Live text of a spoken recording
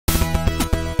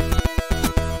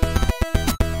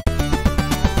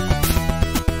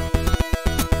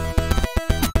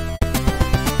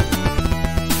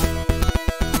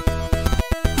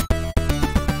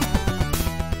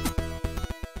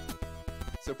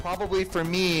probably for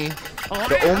me,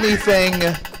 the only thing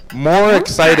more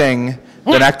exciting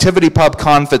than ActivityPub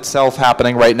Conf itself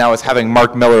happening right now is having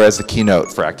Mark Miller as the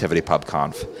keynote for ActivityPub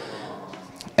Conf.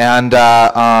 And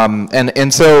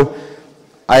so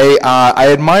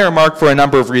I admire Mark for a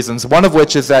number of reasons, one of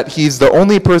which is that he's the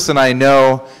only person I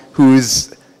know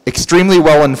who's extremely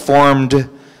well informed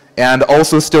and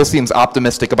also still seems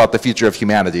optimistic about the future of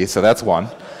humanity, so that's one.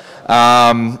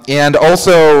 And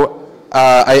also,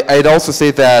 I'd also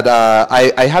say that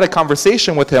I had a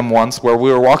conversation with him once where we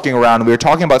were walking around and we were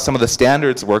talking about some of the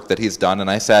standards work that he's done, and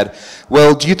I said,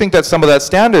 well, do you think that some of that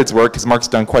standards work, because Mark's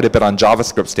done quite a bit on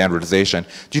JavaScript standardization,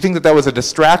 do you think that that was a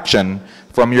distraction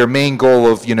from your main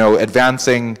goal of,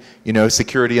 advancing,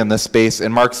 security in this space?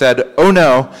 And Mark said, oh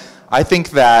no, I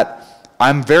think that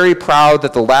I'm very proud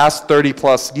that the last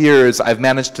 30+ years I've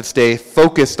managed to stay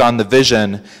focused on the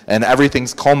vision and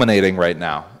everything's culminating right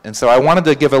now. And so I wanted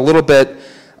to give a little bit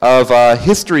of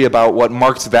history about what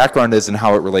Mark's background is and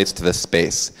how it relates to this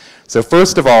space. So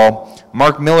first of all,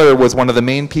 Mark Miller was one of the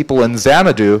main people in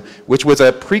Xanadu, which was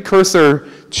a precursor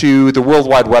to the World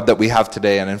Wide Web that we have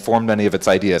today and informed many of its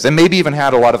ideas. And maybe even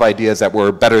had a lot of ideas that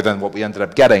were better than what we ended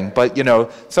up getting. But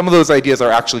some of those ideas are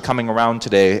actually coming around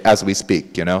today as we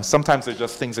speak. Sometimes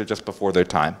things are just before their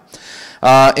time.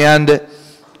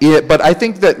 But I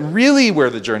think that really where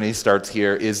the journey starts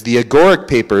here is the Agoric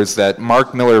papers that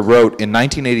Mark Miller wrote in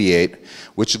 1988,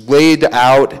 which laid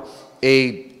out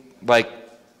a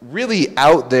really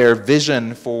out there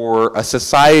vision for a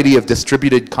society of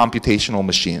distributed computational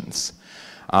machines,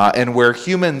 and where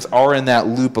humans are in that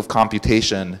loop of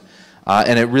computation,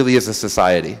 and it really is a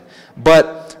society.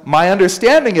 But my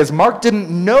understanding is Mark didn't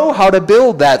know how to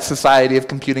build that society of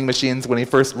computing machines when he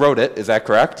first wrote it. Is that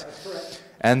correct?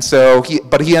 And so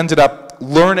but he ended up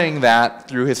learning that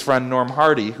through his friend Norm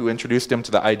Hardy, who introduced him to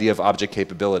the idea of object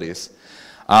capabilities.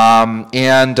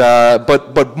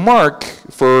 But Mark,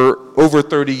 for over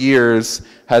 30 years,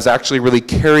 has actually really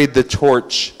carried the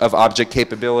torch of object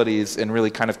capabilities and really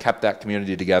kind of kept that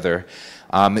community together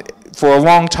for a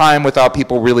long time without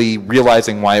people really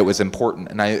realizing why it was important.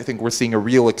 And I think we're seeing a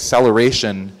real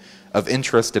acceleration of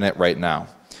interest in it right now.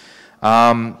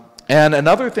 And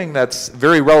another thing that's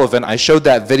very relevant, I showed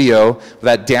that video,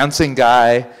 that dancing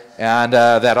guy and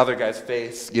that other guy's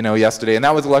face, yesterday, and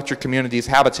that was Electric Communities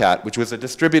Habitat, which was a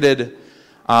distributed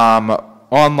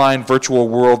online virtual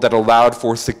world that allowed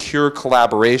for secure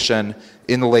collaboration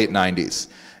in the late 90s.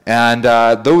 And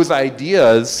those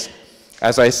ideas,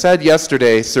 as I said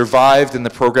yesterday, survived in the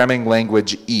programming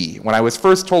language E. When I was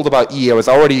first told about E, I was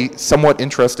already somewhat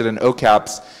interested in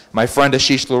Ocaps. My friend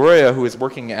Ashish Laroya, who was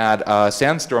working at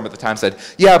Sandstorm at the time, said,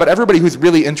 yeah, but everybody who's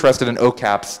really interested in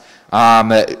Ocaps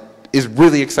is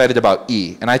really excited about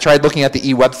E. And I tried looking at the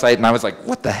E website and I was like,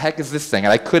 what the heck is this thing?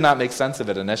 And I could not make sense of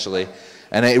it initially.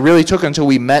 And it really took until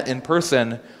we met in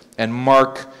person and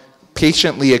Mark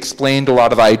patiently explained a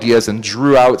lot of ideas and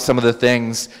drew out some of the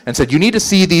things and said, you need to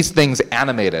see these things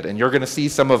animated. And you're going to see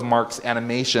some of Mark's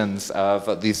animations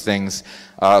of these things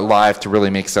live to really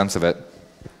make sense of it.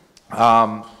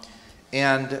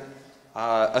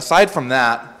 Aside from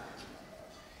that,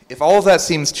 if all of that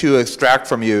seems too abstract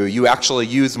from you, you actually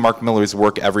use Mark Miller's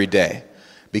work every day,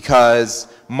 because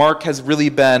Mark has really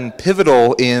been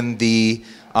pivotal in the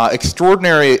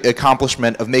extraordinary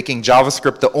accomplishment of making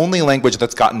JavaScript the only language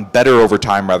that's gotten better over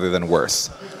time rather than worse.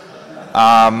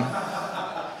 And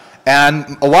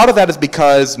a lot of that is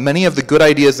because many of the good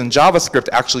ideas in JavaScript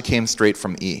actually came straight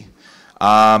from E.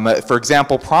 For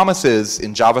example, promises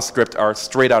in JavaScript are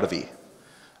straight out of E,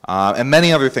 and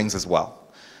many other things as well.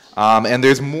 And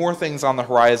there's more things on the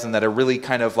horizon that are really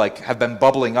kind of have been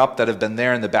bubbling up, that have been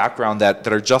there in the background that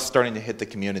are just starting to hit the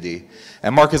community.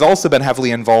 And Mark has also been heavily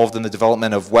involved in the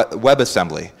development of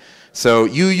WebAssembly. So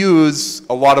you use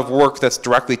a lot of work that's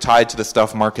directly tied to the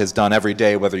stuff Mark has done every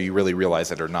day, whether you really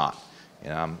realize it or not.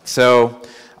 Now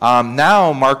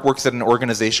Mark works at an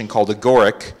organization called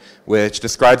Agoric, which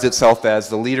describes itself as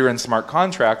the leader in smart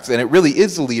contracts, and it really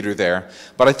is the leader there.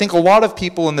 But I think a lot of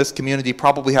people in this community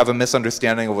probably have a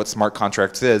misunderstanding of what smart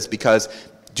contracts is, because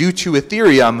due to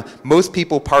Ethereum, most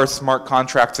people parse smart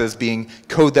contracts as being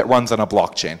code that runs on a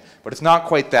blockchain. But it's not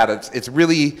quite that. It's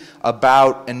really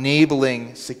about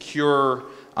enabling secure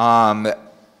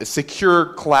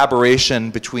collaboration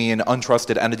between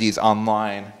untrusted entities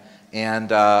online, and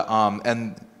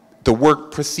the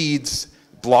work precedes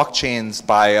blockchains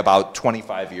by about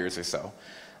 25 years or so.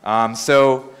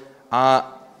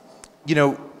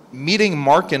 Meeting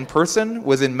Mark in person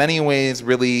was in many ways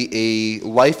really a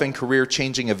life and career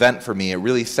changing event for me. It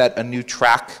really set a new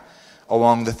track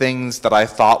along the things that I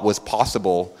thought was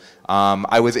possible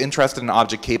I was interested in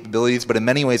object capabilities, but in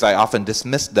many ways I often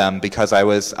dismissed them because I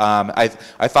was, I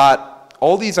thought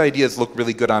all these ideas look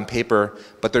really good on paper,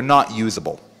 but they're not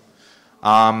usable.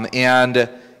 And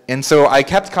so I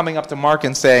kept coming up to Mark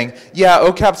and saying, yeah,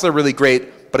 Ocaps are really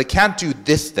great, but it can't do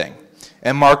this thing.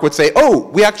 And Mark would say, oh,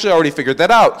 we actually already figured that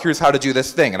out. Here's how to do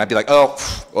this thing. And I'd be like, oh,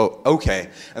 okay.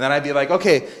 And then I'd be like,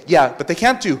 okay, yeah, but they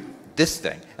can't do this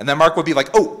thing. And then Mark would be like,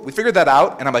 oh, we figured that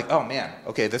out. And I'm like, oh, man,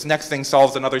 okay, this next thing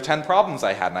solves another 10 problems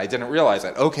I had, and I didn't realize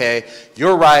it. Okay,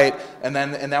 you're right. And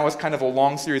that was kind of a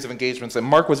long series of engagements. And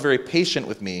Mark was very patient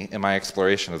with me in my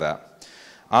exploration of that.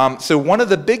 So one of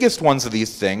the biggest ones of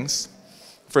these things,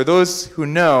 for those who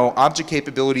know, object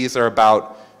capabilities are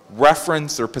about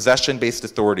reference or possession-based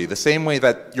authority, the same way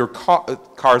that your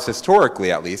cars, historically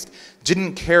at least,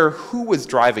 didn't care who was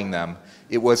driving them.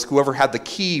 It was whoever had the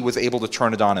key was able to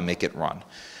turn it on and make it run.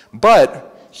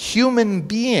 But human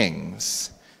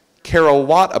beings care a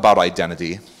lot about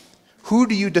identity. Who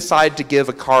do you decide to give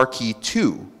a car key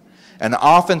to? And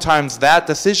oftentimes that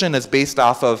decision is based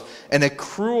off of an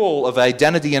accrual of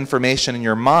identity information in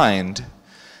your mind.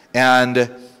 And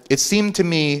it seemed to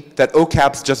me that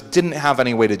Ocaps just didn't have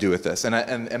any way to do with this.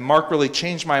 And Mark really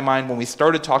changed my mind when we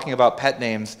started talking about pet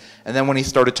names, and then when he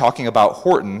started talking about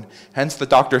Horton, hence the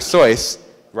Dr. Seuss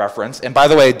reference. And by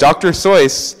the way, Dr.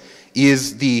 Seuss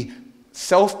is the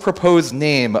self-proposed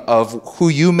name of who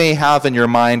you may have in your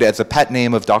mind as a pet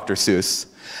name of Dr. Seuss.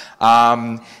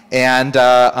 And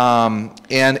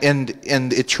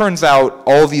it turns out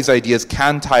all these ideas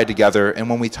can tie together, and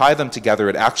when we tie them together,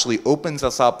 it actually opens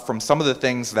us up from some of the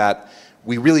things that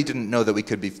we really didn't know that we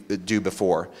could do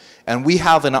before. And we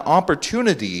have an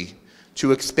opportunity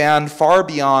to expand far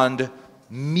beyond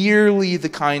merely the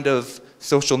kind of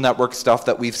social network stuff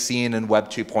that we've seen in Web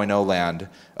 2.0 land,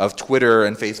 of Twitter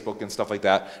and Facebook and stuff like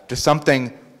that, to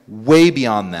something way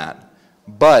beyond that.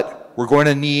 But we're going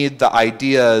to need the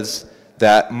ideas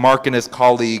that Mark and his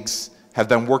colleagues have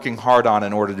been working hard on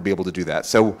in order to be able to do that.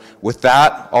 So with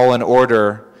that all in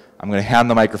order, I'm going to hand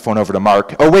the microphone over to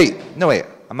Mark. Oh, wait. No, wait.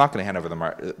 I'm not going to hand over the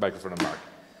microphone to Mark.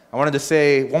 I wanted to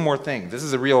say one more thing. This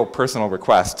is a real personal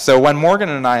request. So when Morgan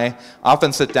and I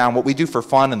often sit down, what we do for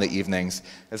fun in the evenings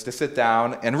is to sit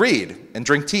down and read and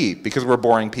drink tea, because we're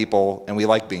boring people and we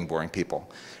like being boring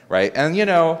people, right? And you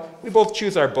know, we both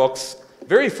choose our books.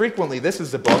 Very frequently, this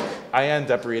is the book I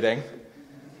end up reading.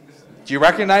 Do you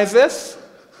recognize this?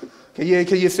 Can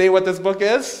you say what this book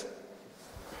is?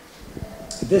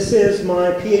 This is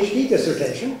my PhD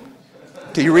dissertation.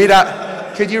 Could you read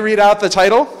out the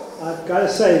title? I've got to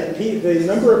say, the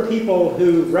number of people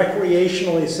who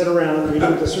recreationally sit around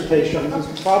reading dissertations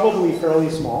is probably fairly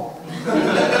small.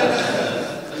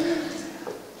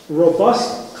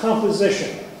 Robust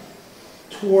composition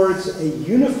towards a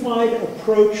unified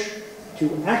approach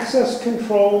to access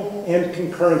control and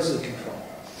concurrency control.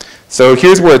 So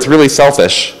here's where it's really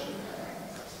selfish.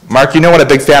 Mark, you know what a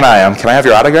big fan I am. Can I have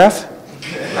your autograph?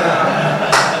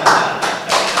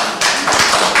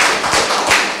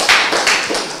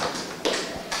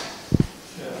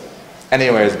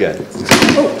 Anywhere is good.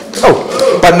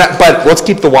 But let's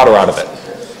keep the water out of it.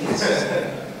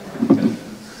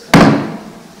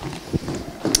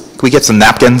 Can we get some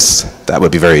napkins? That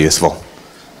would be very useful.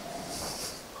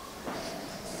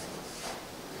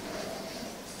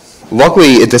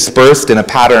 Luckily, it dispersed in a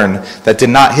pattern that did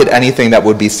not hit anything that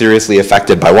would be seriously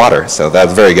affected by water, so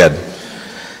that's very good.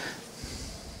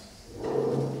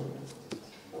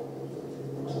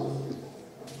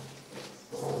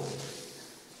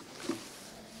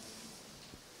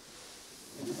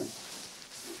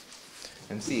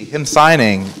 And see, him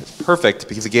signing is perfect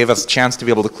because it gave us a chance to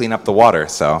be able to clean up the water,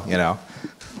 so, you know.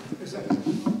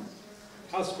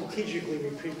 How strategically we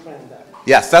pre-planned that.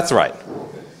 Yes, that's right.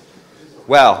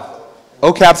 Well,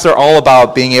 Ocaps are all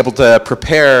about being able to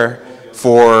prepare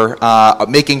for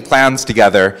making plans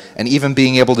together and even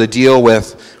being able to deal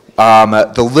with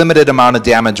the limited amount of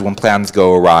damage when plans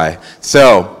go awry.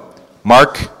 So,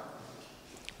 Mark,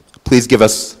 please give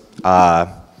us, I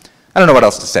don't know what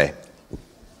else to say.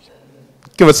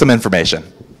 Give us some information.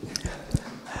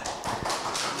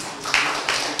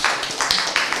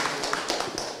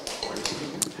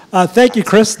 Thank you,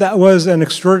 Chris. That was an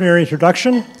extraordinary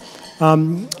introduction.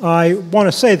 I want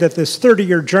to say that this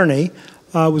 30-year journey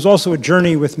was also a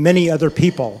journey with many other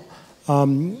people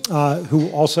who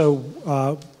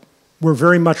also were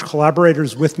very much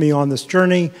collaborators with me on this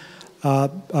journey.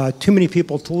 Too many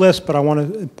people to list, but I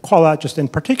want to call out just in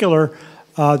particular,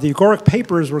 the Agoric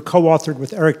papers were co-authored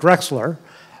with Eric Drexler,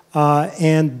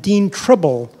 and Dean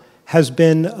Tribble has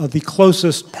been the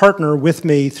closest partner with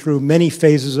me through many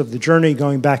phases of the journey,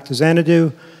 going back to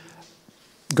Xanadu.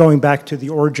 going back to the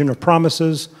origin of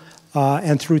promises,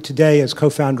 and through today as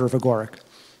co-founder of Agoric.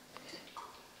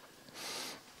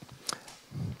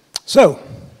 So,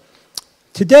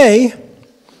 today,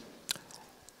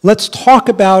 let's talk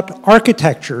about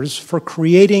architectures for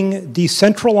creating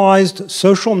decentralized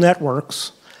social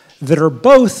networks that are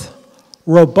both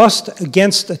robust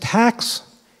against attacks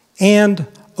and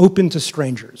open to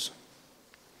strangers.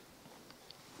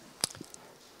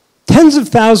 Tens of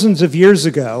thousands of years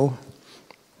ago,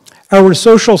 our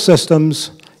social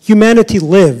systems, humanity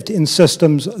lived in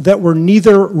systems that were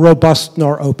neither robust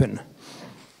nor open.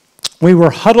 We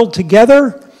were huddled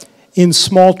together in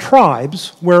small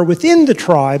tribes, where within the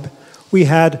tribe we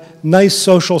had nice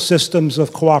social systems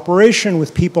of cooperation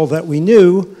with people that we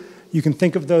knew. You can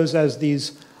think of those as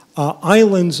these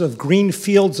islands of green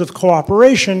fields of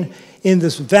cooperation in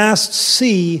this vast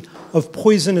sea of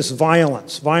poisonous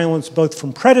violence, violence both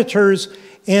from predators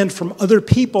and from other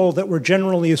people that were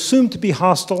generally assumed to be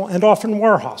hostile and often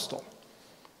were hostile.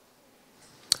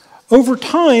 Over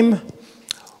time,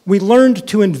 we learned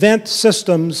to invent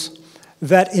systems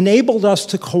that enabled us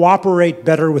to cooperate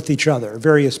better with each other,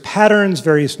 various patterns,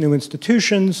 various new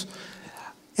institutions,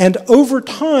 and over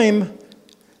time,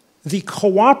 the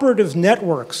cooperative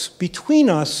networks between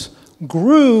us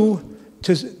grew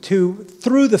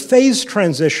through the phase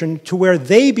transition to where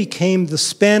they became the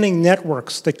spanning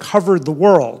networks that covered the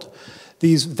world.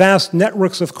 These vast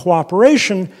networks of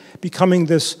cooperation becoming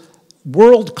this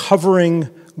world-covering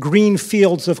green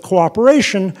fields of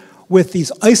cooperation with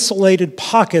these isolated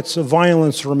pockets of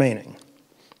violence remaining.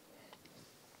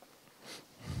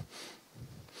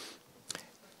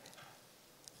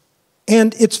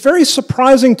 And it's very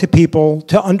surprising to people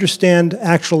to understand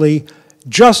actually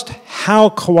just how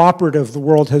cooperative the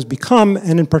world has become,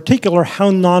 and in particular, how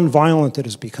nonviolent it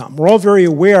has become. We're all very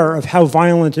aware of how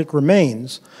violent it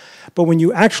remains, but when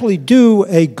you actually do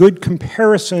a good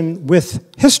comparison with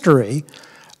history,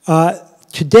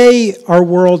 today our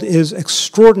world is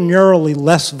extraordinarily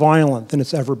less violent than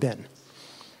it's ever been.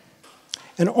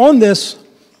 And on this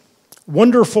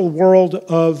wonderful world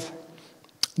of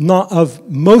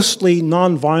mostly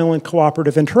nonviolent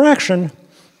cooperative interaction,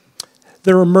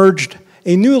 there emerged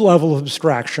a new level of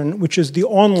abstraction, which is the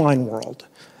online world,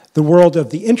 the world of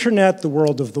the internet, the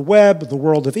world of the web, the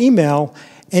world of email.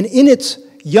 And in its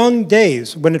young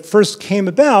days, when it first came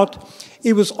about,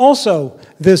 it was also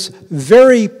this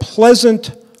very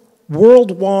pleasant,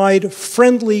 worldwide,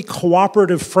 friendly,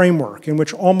 cooperative framework in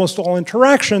which almost all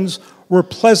interactions were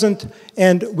pleasant,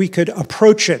 and we could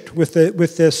approach it with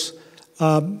this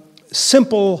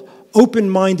simple,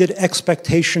 open-minded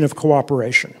expectation of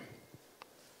cooperation.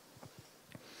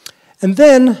 And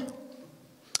then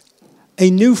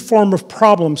a new form of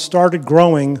problem started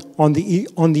growing on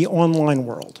the online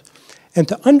world. And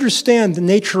to understand the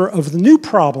nature of the new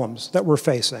problems that we're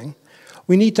facing,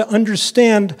 we need to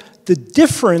understand the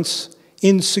difference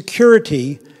in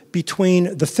security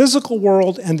between the physical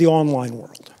world and the online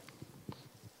world.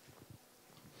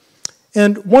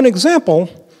 And one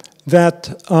example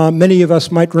that many of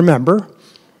us might remember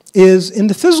is in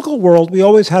the physical world, we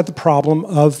always had the problem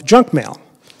of junk mail,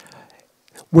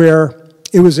 where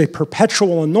it was a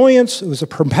perpetual annoyance. It was a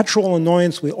perpetual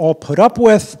annoyance we all put up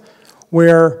with,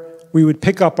 where we would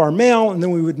pick up our mail and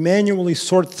then we would manually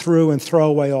sort through and throw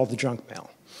away all the junk mail.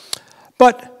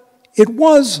 But it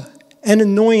was an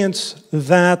annoyance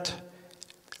that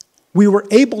we were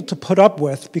able to put up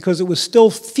with because it was still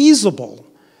feasible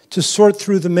to sort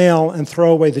through the mail and throw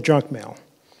away the junk mail.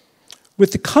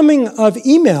 With the coming of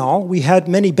email, we had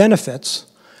many benefits,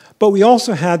 but we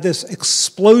also had this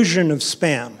explosion of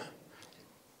spam.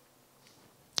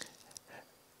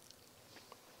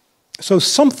 So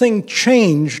something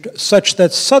changed such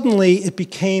that suddenly it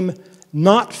became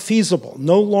not feasible,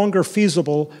 no longer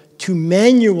feasible, to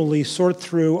manually sort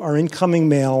through our incoming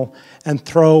mail and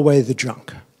throw away the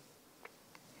junk.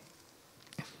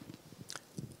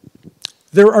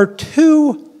 There are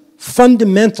two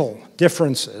fundamental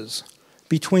differences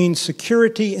between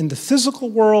security in the physical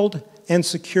world and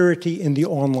security in the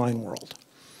online world.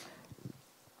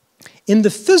 In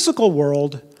the physical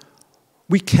world,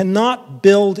 we cannot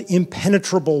build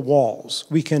impenetrable walls.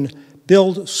 We can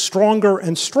build stronger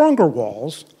and stronger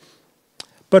walls,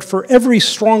 but for every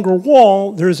stronger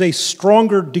wall, there's a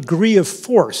stronger degree of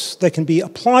force that can be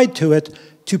applied to it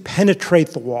to penetrate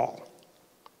the wall.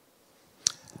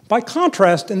 By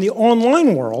contrast, in the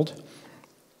online world,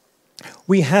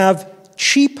 we have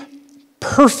cheap,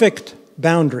 perfect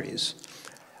boundaries.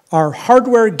 Our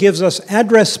hardware gives us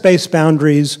address space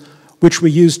boundaries, which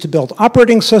we use to build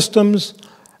operating systems.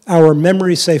 Our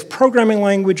memory-safe programming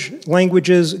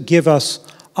languages give us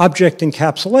object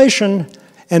encapsulation,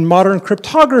 And modern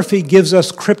cryptography gives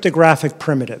us cryptographic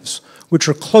primitives, which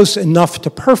are close enough to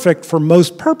perfect for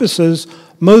most purposes.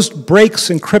 Most breaks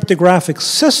in cryptographic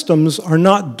systems are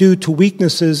not due to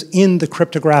weaknesses in the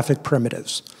cryptographic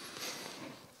primitives.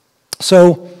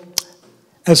 So,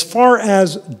 as far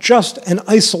as just an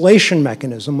isolation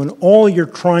mechanism, when all you're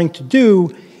trying to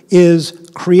do is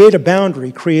create a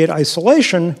boundary, create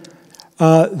isolation,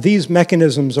 these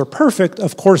mechanisms are perfect.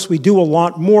 Of course, we do a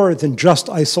lot more than just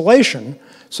isolation,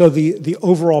 so the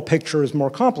overall picture is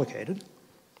more complicated.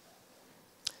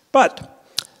 But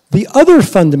the other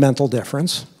fundamental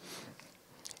difference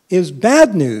is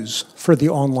bad news for the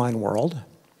online world.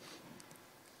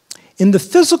 In the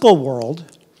physical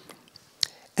world,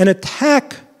 an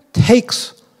attack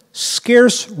takes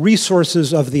scarce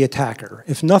resources of the attacker.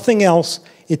 If nothing else,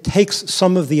 it takes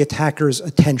some of the attacker's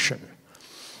attention.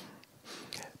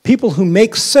 People who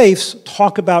make safes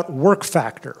talk about work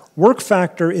factor. Work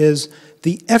factor is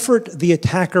the effort the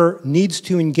attacker needs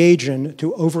to engage in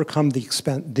to overcome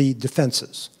the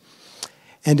defenses.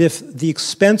 And if the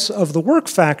expense of the work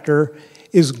factor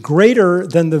is greater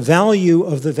than the value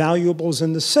of the valuables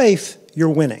in the safe, you're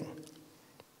winning.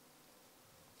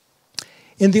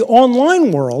 In the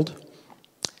online world,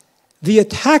 the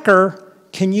attacker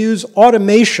can use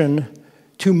automation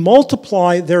to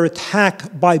multiply their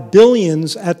attack by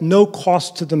billions at no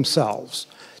cost to themselves.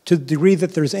 To the degree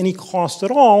that there's any cost at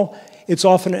all, it's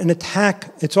often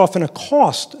a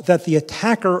cost that the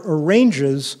attacker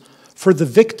arranges for the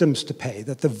victims to pay,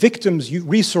 that the victims'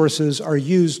 resources are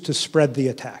used to spread the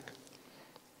attack.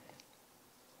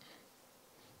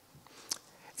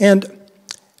 And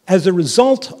as a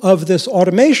result of this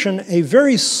automation, a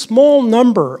very small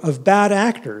number of bad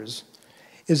actors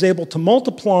is able to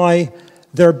multiply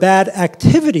their bad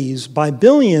activities by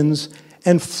billions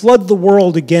and flood the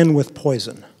world again with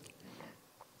poison.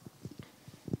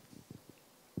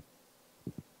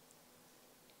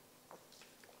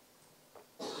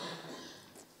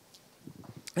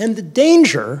 And the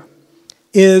danger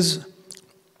is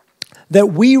that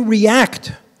we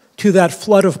react to that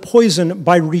flood of poison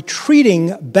by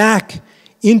retreating back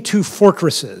into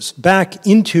fortresses, back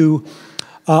into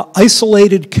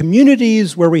isolated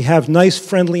communities where we have nice,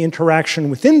 friendly interaction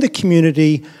within the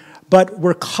community, but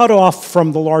we're cut off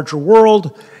from the larger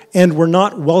world and we're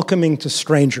not welcoming to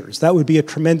strangers. That would be a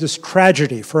tremendous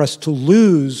tragedy for us to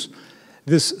lose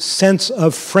this sense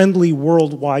of friendly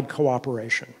worldwide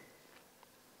cooperation.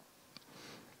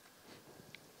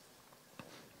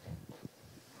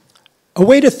 A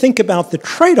way to think about the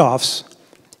trade-offs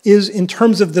is in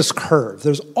terms of this curve.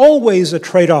 There's always a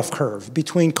trade-off curve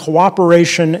between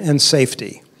cooperation and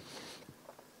safety.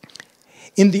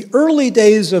 In the early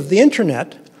days of the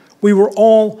internet, we were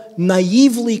all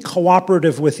naively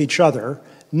cooperative with each other,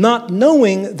 not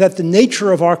knowing that the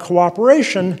nature of our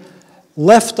cooperation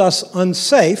left us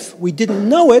unsafe. We didn't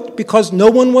know it because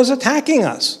no one was attacking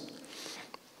us.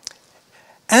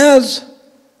 As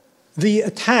the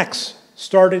attacks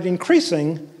started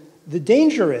increasing, the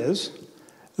danger is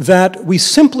that we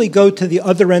simply go to the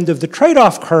other end of the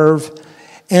trade-off curve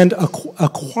and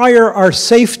acquire our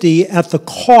safety at the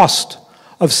cost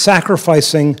of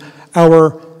sacrificing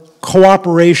our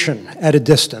cooperation at a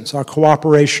distance, our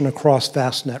cooperation across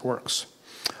vast networks.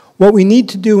 What we need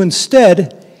to do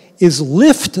instead is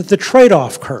lift the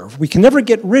trade-off curve. We can never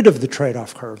get rid of the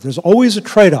trade-off curve. There's always a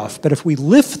trade-off, but if we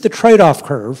lift the trade-off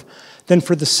curve, then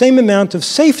for the same amount of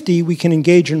safety, we can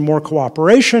engage in more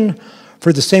cooperation.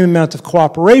 For the same amount of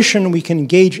cooperation, we can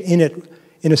engage in it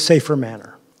in a safer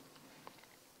manner.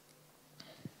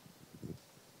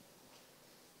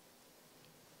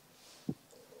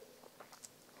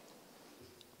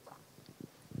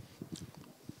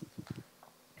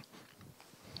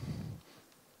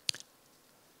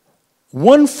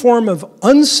 One form of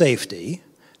unsafety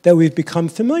that we've become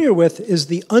familiar with is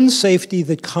the unsafety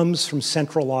that comes from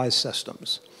centralized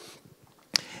systems.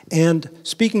 And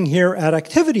speaking here at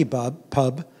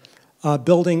ActivityPub,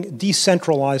 building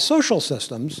decentralized social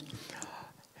systems,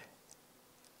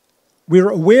 we're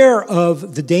aware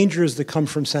of the dangers that come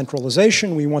from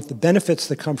centralization. We want the benefits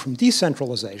that come from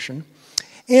decentralization.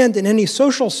 And in any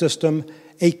social system,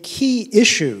 a key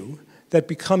issue that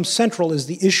becomes central is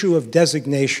the issue of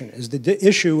designation, is the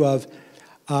issue of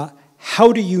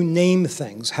how do you name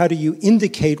things? How do you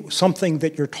indicate something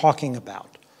that you're talking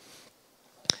about?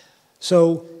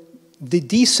 So the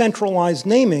decentralized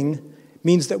naming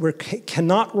means that we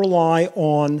cannot rely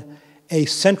on a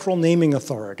central naming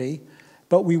authority,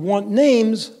 but we want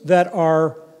names that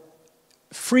are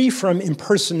free from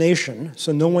impersonation,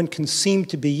 so no one can seem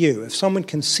to be you. If someone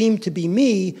can seem to be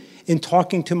me in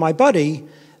talking to my buddy,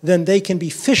 then they can be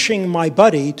phishing my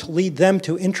buddy to lead them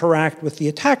to interact with the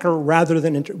attacker rather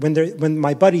than when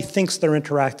my buddy thinks they're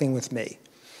interacting with me.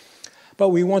 But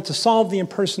we want to solve the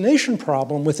impersonation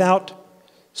problem without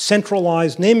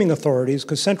centralized naming authorities,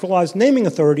 because centralized naming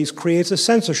authorities creates a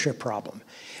censorship problem.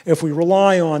 If we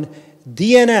rely on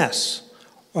DNS,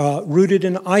 rooted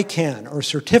in ICANN, or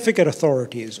certificate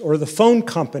authorities, or the phone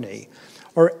company,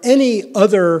 or any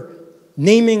other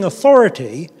naming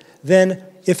authority, then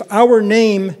if our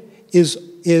name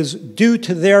is due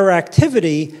to their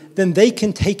activity, then they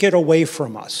can take it away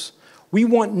from us. We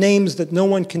want names that no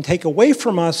one can take away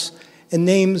from us, and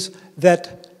names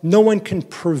that no one can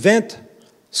prevent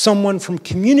someone from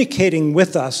communicating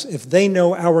with us if they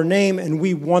know our name and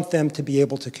we want them to be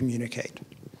able to communicate.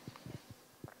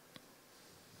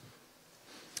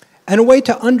 And a way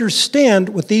to understand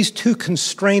what these two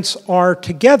constraints are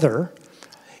together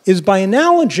is by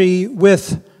analogy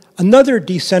with another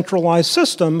decentralized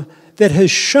system that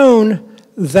has shown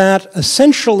that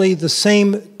essentially the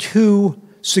same two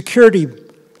security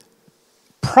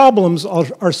problems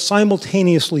are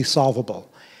simultaneously solvable.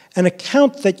 An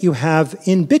account that you have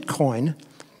in Bitcoin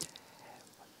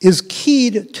is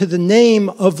keyed to the name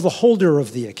of the holder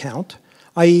of the account,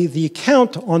 i.e. the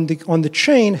account on the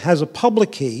chain has a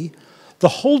public key. The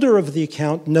holder of the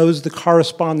account knows the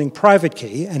corresponding private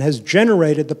key and has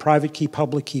generated the private key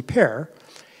public key pair.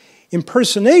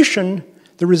 Impersonation,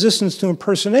 the resistance to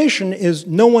impersonation is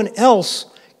no one else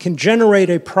can generate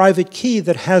a private key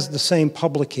that has the same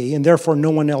public key, and therefore no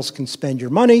one else can spend your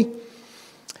money.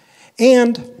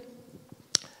 And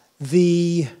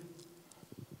the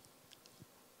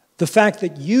fact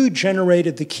that you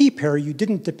generated the key pair, you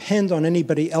didn't depend on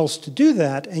anybody else to do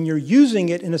that, and you're using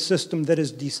it in a system that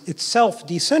is itself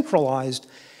decentralized,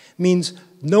 means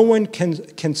no one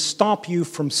can stop you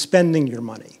from spending your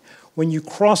money. When you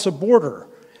cross a border,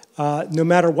 no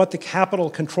matter what the capital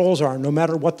controls are, no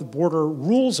matter what the border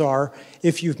rules are,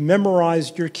 if you've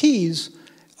memorized your keys,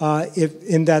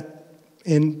 in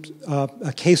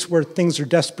a case where things are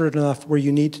desperate enough where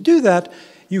you need to do that,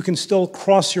 you can still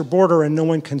cross your border and no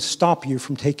one can stop you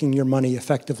from taking your money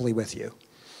effectively with you.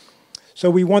 So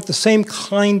we want the same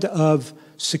kind of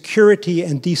security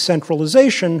and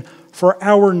decentralization for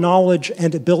our knowledge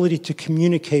and ability to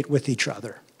communicate with each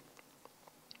other.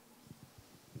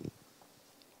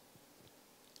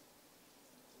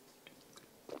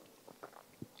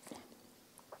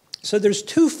 So there's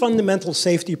two fundamental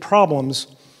safety problems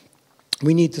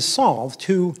we need to solve,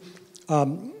 two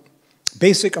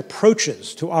basic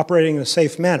approaches to operating in a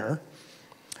safe manner.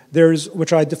 There's,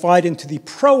 which I divide into the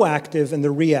proactive and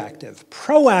the reactive.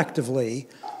 Proactively,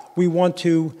 we want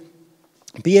to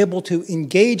be able to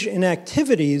engage in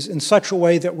activities in such a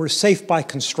way that we're safe by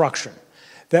construction,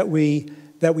 that we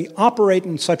operate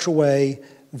in such a way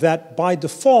that by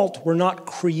default we're not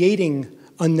creating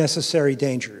unnecessary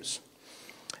dangers.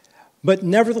 But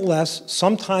nevertheless,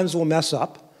 sometimes we'll mess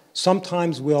up.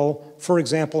 Sometimes we'll, for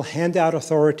example, hand out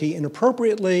authority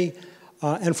inappropriately.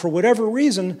 And for whatever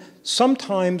reason,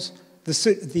 sometimes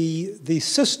the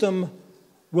system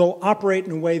will operate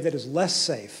in a way that is less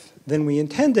safe than we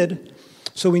intended.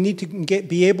 So we need to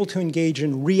be able to engage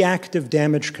in reactive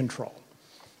damage control,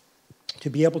 to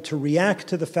be able to react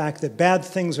to the fact that bad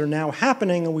things are now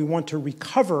happening and we want to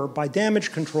recover by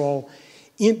damage control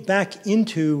back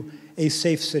into a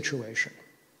safe situation.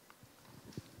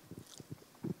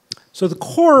 So the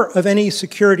core of any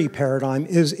security paradigm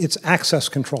is its access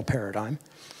control paradigm.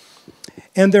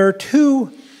 And there are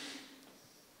two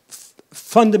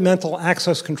fundamental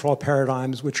access control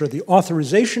paradigms, which are the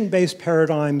authorization-based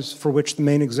paradigms, for which the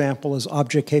main example is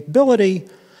object capability,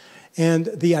 and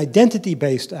the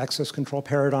identity-based access control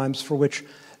paradigms, for which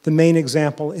the main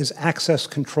example is access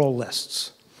control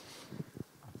lists.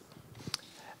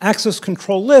 Access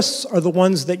control lists are the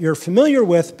ones that you're familiar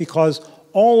with because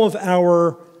all of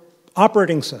our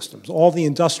operating systems, all the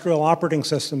industrial operating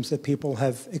systems that people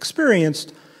have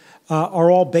experienced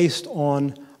are all based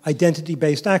on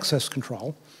identity-based access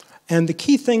control. And the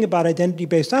key thing about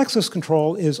identity-based access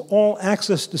control is all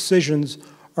access decisions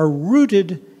are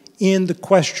rooted in the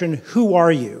question, who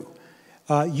are you?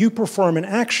 You perform an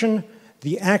action,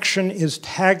 the action is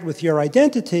tagged with your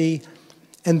identity,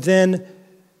 and then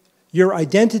your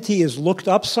identity is looked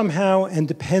up somehow, and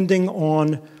depending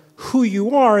on who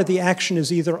you are, the action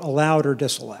is either allowed or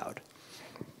disallowed.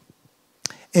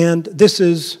 And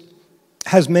this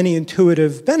has many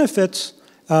intuitive benefits,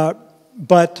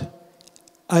 but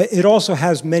it also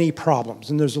has many problems,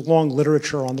 and there's a long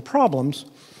literature on the problems.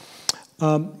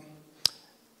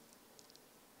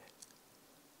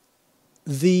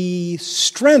 The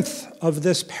strength of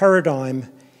this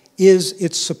paradigm is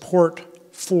its support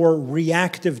for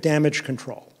reactive damage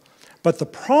control. But the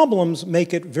problems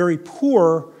make it very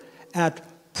poor at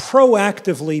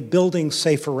proactively building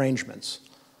safe arrangements.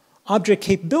 Object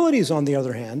capabilities, on the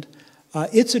other hand,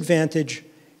 its advantage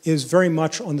is very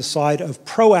much on the side of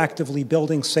proactively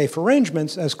building safe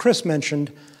arrangements. As Chris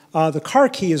mentioned, the car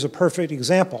key is a perfect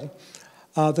example.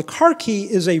 The car key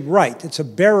is a right. It's a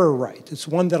bearer right. It's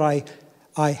one that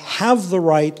I have the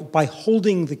right by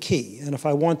holding the key. And if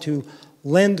I want to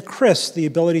lend Chris the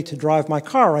ability to drive my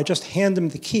car, I just hand him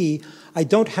the key. I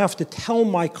don't have to tell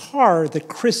my car that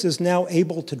Chris is now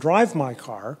able to drive my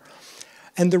car.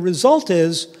 And the result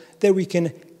is that we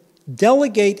can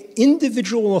delegate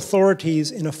individual authorities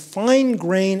in a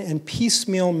fine-grained and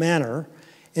piecemeal manner,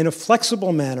 in a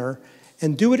flexible manner,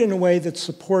 and do it in a way that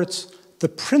supports the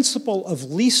principle of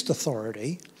least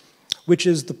authority, which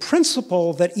is the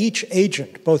principle that each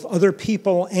agent, both other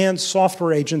people and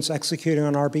software agents executing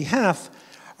on our behalf,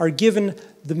 are given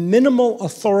the minimal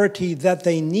authority that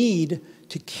they need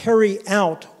to carry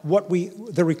out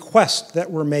the request that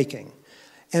we're making.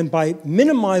 And by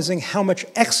minimizing how much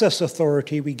excess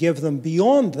authority we give them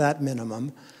beyond that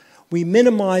minimum, we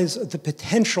minimize the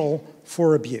potential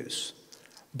for abuse.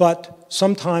 But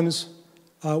sometimes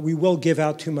we will give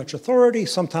out too much authority.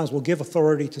 Sometimes we'll give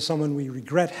authority to someone we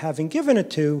regret having given it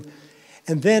to.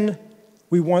 And then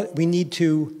we need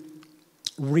to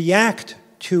react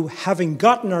to having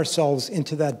gotten ourselves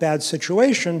into that bad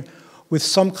situation with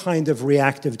some kind of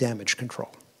reactive damage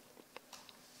control.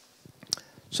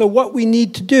 So what we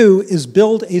need to do is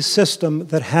build a system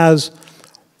that has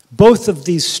both of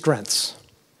these strengths.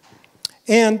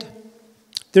 And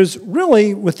there's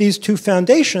really, with these two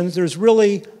foundations, there's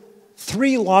really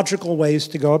three logical ways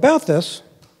to go about this.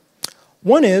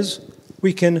 One is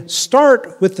we can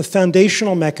start with the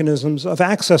foundational mechanisms of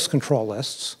access control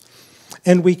lists,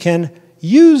 and we can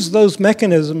use those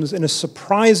mechanisms in a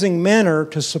surprising manner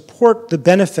to support the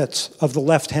benefits of the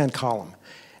left-hand column.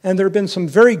 And there have been some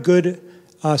very good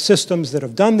systems that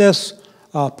have done this,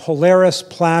 Polaris,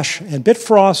 Plash, and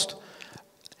Bitfrost.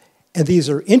 And these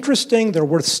are interesting, they're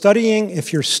worth studying.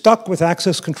 If you're stuck with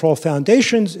access control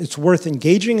foundations, it's worth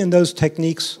engaging in those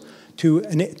techniques to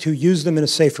use them in a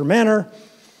safer manner.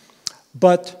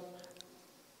 But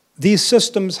these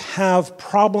systems have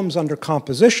problems under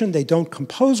composition, they don't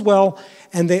compose well,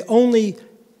 and they only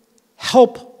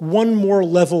help one more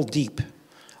level deep,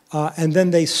 and then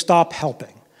they stop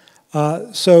helping.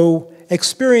 So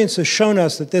experience has shown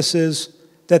us that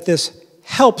this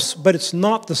helps, but it's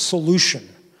not the solution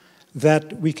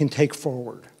that we can take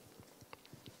forward.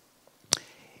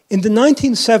 In the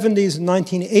 1970s and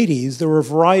 1980s, there were a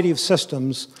variety of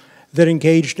systems that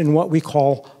engaged in what we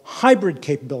call hybrid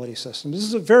capability systems. This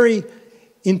is a very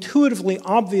intuitively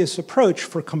obvious approach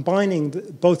for combining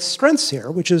both strengths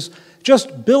here, which is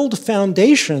just build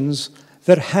foundations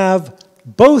that have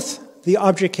both the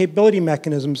object capability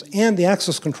mechanisms and the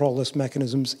access control list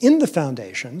mechanisms in the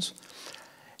foundations,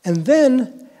 and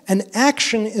then an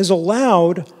action is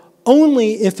allowed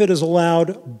only if it is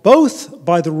allowed both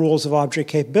by the rules of object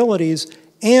capabilities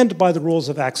and by the rules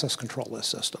of access control list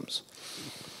systems.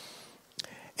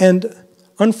 And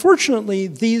unfortunately,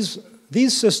 these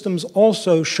systems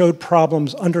also showed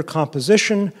problems under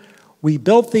composition. We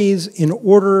built these in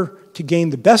order to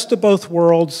gain the best of both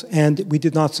worlds, and we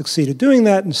did not succeed at doing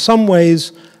that. In some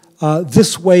ways,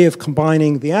 this way of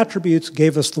combining the attributes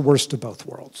gave us the worst of both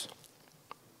worlds.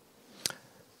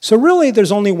 So really,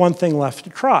 there's only one thing left to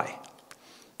try,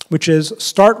 which is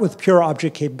start with pure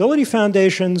object capability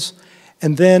foundations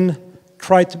and then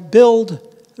try to build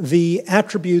the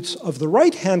attributes of the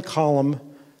right-hand column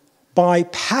by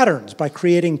patterns, by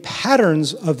creating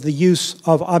patterns of the use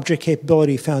of object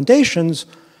capability foundations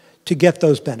to get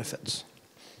those benefits.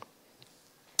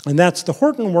 And that's the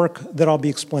Horton work that I'll be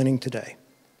explaining today.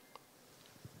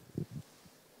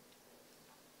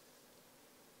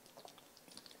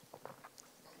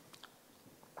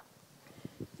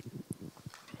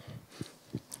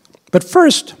 But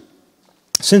first,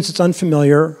 since it's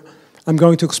unfamiliar, I'm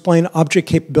going to explain object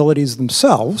capabilities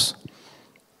themselves.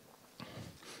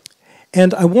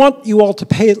 And I want you all to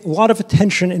pay a lot of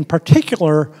attention in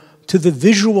particular to the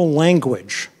visual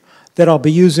language that I'll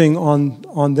be using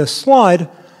on this slide,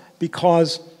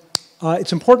 because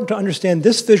it's important to understand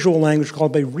this visual language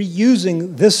called by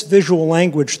reusing this visual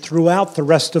language throughout the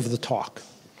rest of the talk.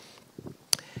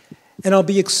 And I'll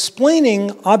be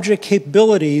explaining object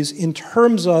capabilities in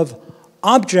terms of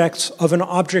objects of an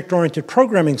object-oriented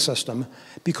programming system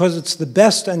because it's the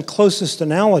best and closest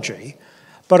analogy.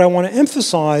 But I want to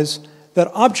emphasize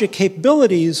that object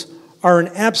capabilities are an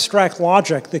abstract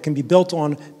logic that can be built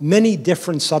on many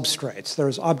different substrates.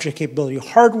 There's object capability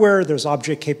hardware, there's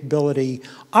object capability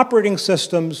operating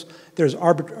systems, there's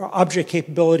object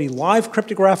capability live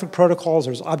cryptographic protocols,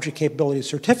 there's object capability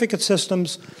certificate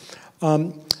systems.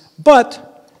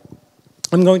 But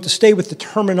I'm going to stay with the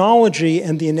terminology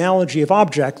and the analogy of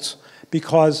objects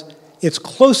because it's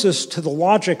closest to the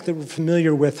logic that we're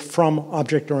familiar with from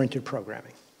object-oriented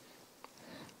programming.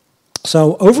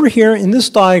 So over here in this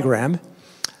diagram,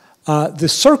 the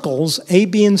circles A,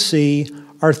 B, and C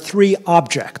are 3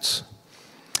 objects.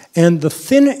 And the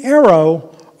thin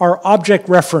arrow are object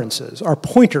references, are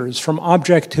pointers from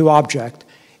object to object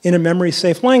in a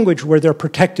memory-safe language where they're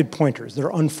protected pointers,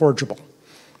 they're unforgeable.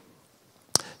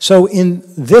 So in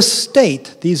this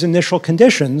state, these initial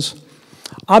conditions,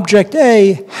 object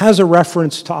A has a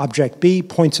reference to object B,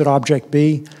 points at object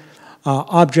B.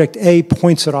 Object A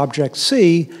points at object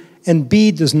C, and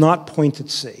B does not point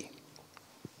at C.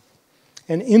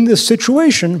 And in this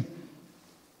situation,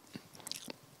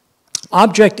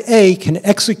 object A can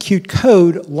execute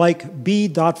code like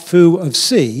b.foo of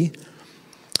C.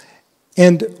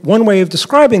 And one way of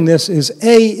describing this is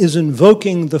A is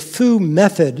invoking the foo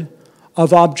method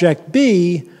of object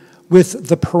B with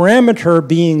the parameter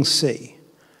being C.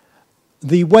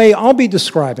 The way I'll be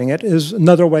describing it is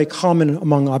another way common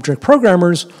among object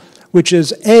programmers, which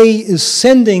is A is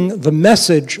sending the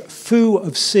message foo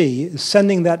of C, is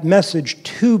sending that message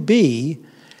to B,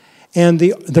 and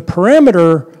the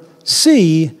parameter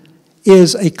C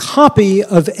is a copy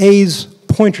of A's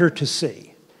pointer to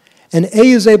C. And A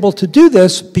is able to do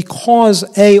this because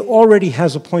A already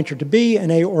has a pointer to B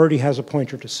and A already has a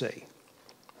pointer to C.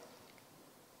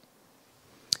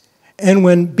 And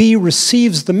when B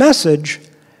receives the message,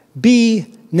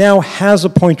 B now has a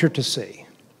pointer to C.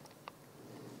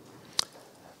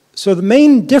 So the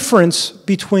main difference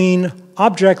between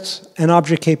objects and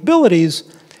object capabilities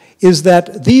is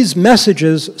that these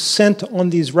messages sent on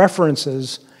these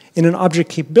references in an object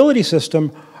capability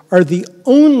system are the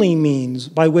only means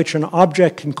by which an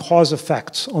object can cause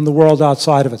effects on the world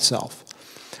outside of itself.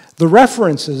 The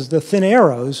references, the thin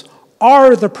arrows,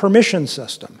 are the permission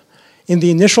system. In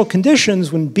the initial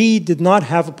conditions, when B did not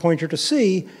have a pointer to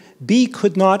C, B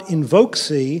could not invoke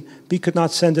C, B could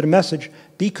not send it a message,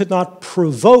 B could not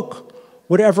provoke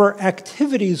whatever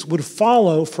activities would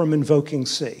follow from invoking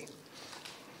C.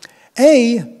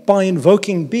 A, by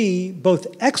invoking B, both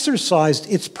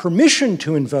exercised its permission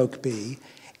to invoke B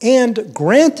and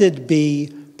granted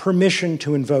B permission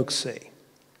to invoke C.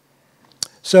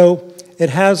 So it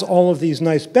has all of these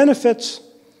nice benefits,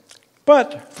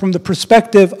 but from the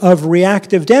perspective of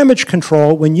reactive damage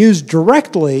control, when used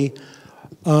directly,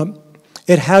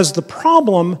 it has the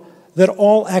problem that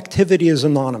all activity is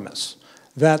anonymous.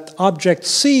 That object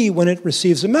C, when it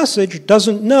receives a message,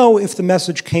 doesn't know if the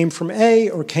message came from A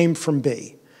or came from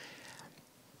B.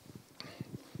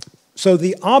 So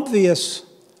the obvious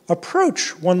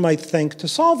approach, one might think, to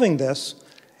solving this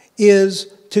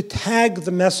is to tag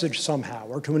the message somehow,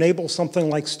 or to enable something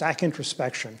like stack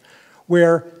introspection,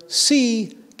 where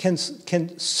C can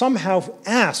somehow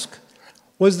ask,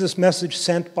 was this message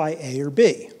sent by A or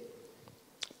B?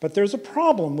 But there's a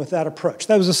problem with that approach.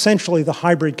 That was essentially the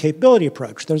hybrid capability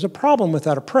approach. There's a problem with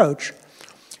that approach,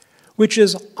 which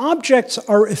is objects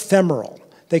are ephemeral.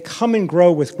 They come and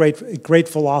grow with great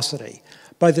velocity.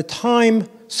 By the time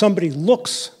somebody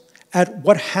looks at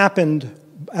what happened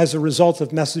as a result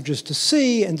of messages to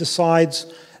C and decides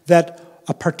that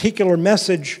a particular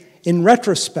message in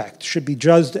retrospect should be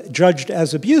judged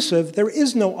as abusive, there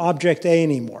is no object A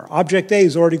anymore. Object A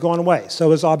has already gone away, so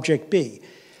has object B.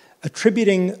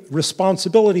 Attributing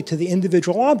responsibility to the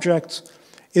individual objects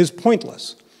is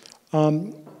pointless.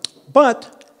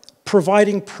 But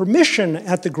providing permission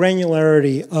at the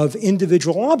granularity of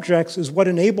individual objects is what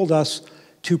enabled us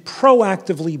to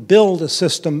proactively build a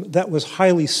system that was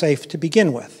highly safe to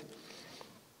begin with.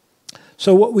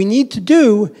 So what we need to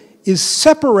do is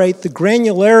separate the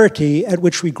granularity at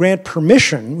which we grant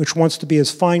permission, which wants to be as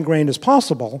fine-grained as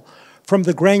possible, from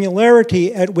the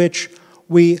granularity at which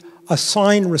we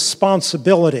assign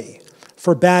responsibility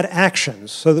for bad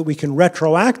actions so that we can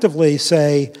retroactively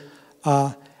say,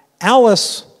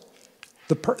 Alice,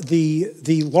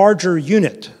 the larger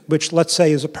unit, which let's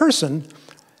say is a person,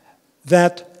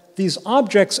 that these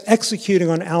objects executing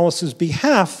on Alice's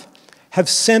behalf have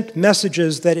sent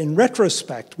messages that in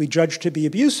retrospect we judge to be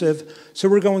abusive, so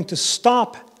we're going to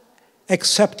stop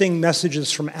accepting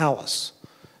messages from Alice.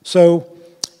 So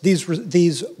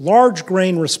these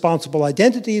large-grain responsible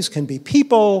identities can be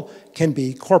people, can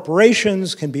be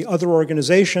corporations, can be other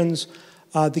organizations.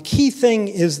 The key thing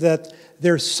is that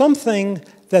there's something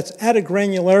that's at a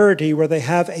granularity where they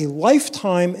have a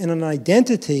lifetime and an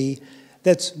identity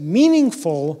that's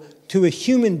meaningful to a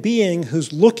human being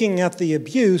who's looking at the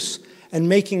abuse and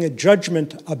making a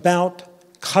judgment about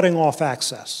cutting off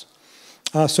access.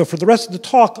 So for the rest of the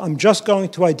talk, I'm just going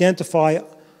to identify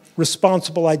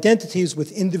responsible identities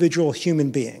with individual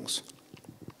human beings.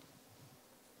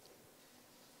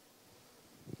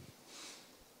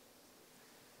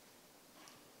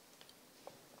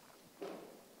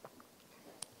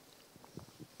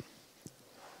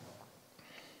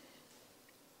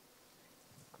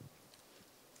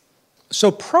 So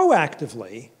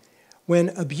proactively, when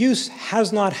abuse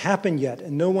has not happened yet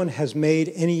and no one has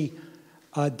made any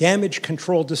damage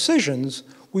control decisions,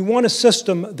 we want a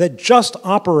system that just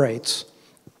operates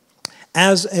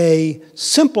as a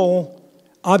simple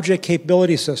object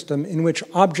capability system in which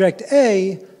object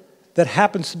A that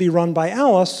happens to be run by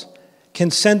Alice can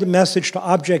send a message to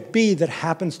object B that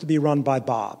happens to be run by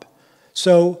Bob.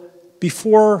 So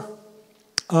before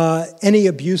any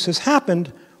abuse has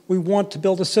happened, we want to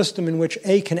build a system in which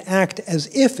A can act as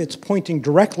if it's pointing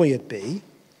directly at B,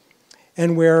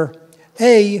 and where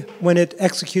A, when it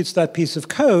executes that piece of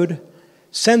code,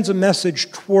 sends a message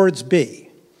towards B.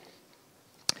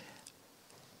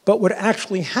 But what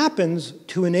actually happens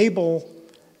to enable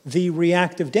the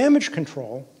reactive damage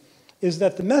control is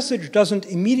that the message doesn't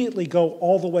immediately go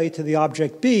all the way to the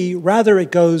object B, rather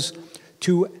it goes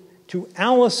to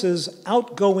Alice's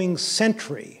outgoing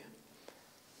sentry.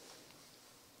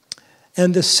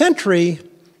 And the sentry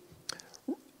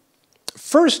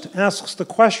first asks the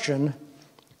question,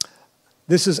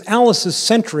 this is Alice's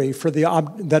sentry for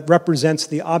that represents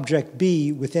the object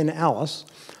B within Alice.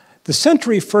 The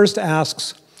sentry first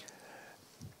asks,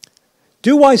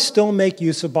 do I still make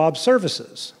use of Bob's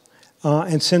services?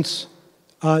 And since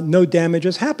no damage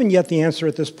has happened yet, the answer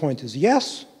at this point is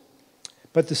yes.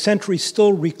 But the sentry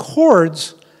still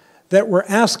records that we're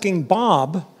asking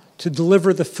Bob to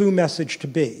deliver the foo message to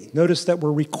B. Notice that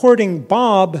we're recording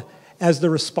Bob as the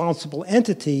responsible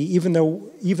entity, even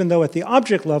though at the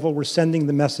object level we're sending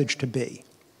the message to B.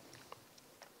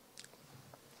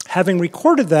 Having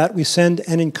recorded that, we send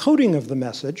an encoding of the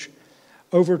message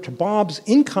over to Bob's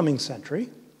incoming sentry,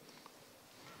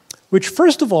 which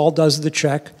first of all does the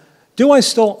check, do I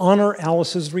still honor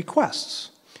Alice's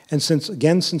requests? And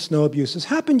since no abuse has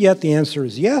happened yet, the answer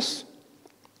is yes.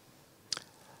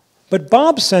 But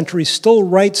Bob's sentry still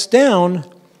writes down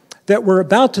that we're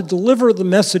about to deliver the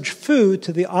message foo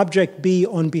to the object B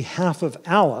on behalf of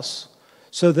Alice,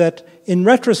 so that in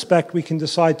retrospect we can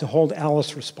decide to hold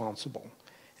Alice responsible.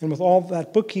 And with all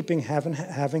that bookkeeping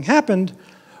having happened,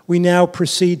 we now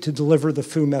proceed to deliver the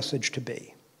foo message to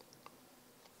B.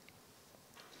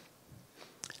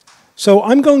 So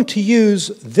I'm going to use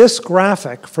this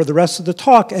graphic for the rest of the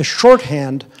talk as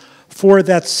shorthand for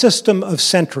that system of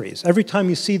sentries. Every time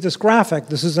you see this graphic,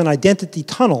 this is an identity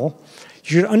tunnel.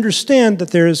 You should understand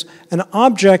that there's an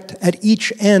object at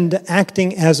each end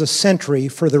acting as a sentry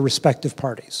for the respective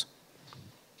parties.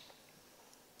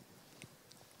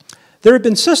 There have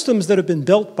been systems that have been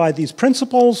built by these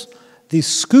principles. The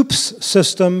Scoops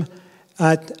system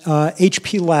at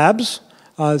HP Labs,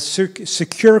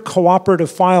 Secure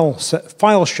Cooperative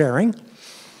File Sharing,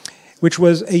 which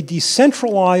was a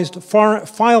decentralized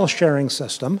file sharing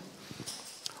system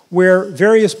where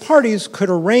various parties could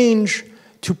arrange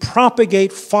to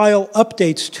propagate file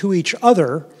updates to each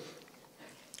other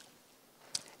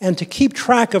and to keep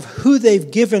track of who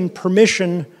they've given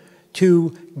permission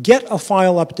to get a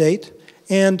file update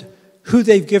and who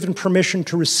they've given permission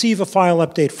to receive a file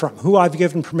update from, who I've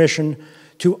given permission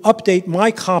to update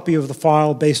my copy of the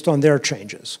file based on their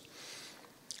changes.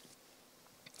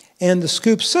 And the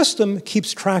Scoop system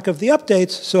keeps track of the updates,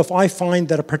 so if I find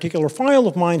that a particular file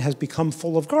of mine has become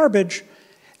full of garbage,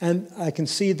 and I can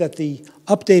see that the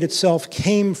update itself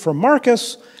came from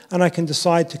Marcus, and I can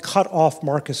decide to cut off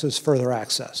Marcus's further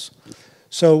access.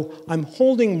 So I'm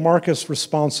holding Marcus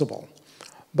responsible.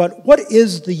 But what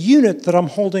is the unit that I'm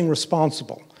holding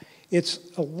responsible? It's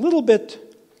a little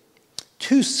bit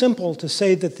too simple to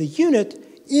say that the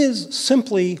unit is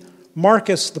simply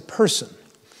Marcus the person.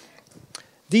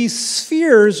 These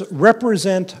spheres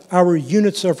represent our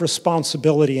units of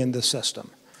responsibility in the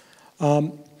system.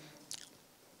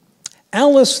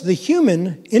 Alice, the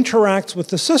human, interacts with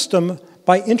the system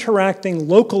by interacting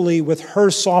locally with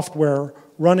her software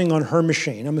running on her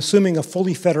machine. I'm assuming a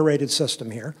fully federated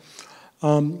system here.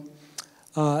 And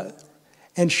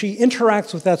she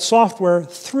interacts with that software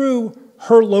through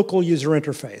her local user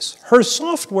interface. Her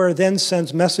software then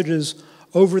sends messages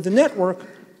over the network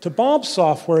to Bob's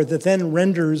software that then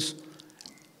renders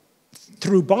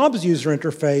through Bob's user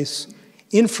interface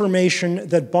information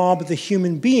that Bob, the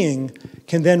human being,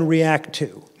 can then react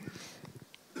to.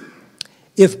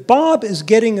 If Bob is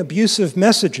getting abusive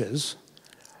messages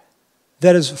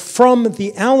that is from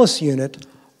the Alice unit,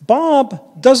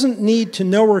 Bob doesn't need to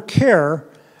know or care,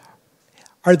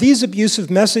 are these abusive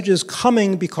messages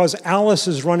coming because Alice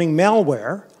is running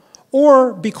malware,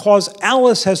 or because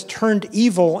Alice has turned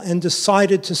evil and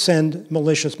decided to send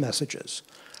malicious messages?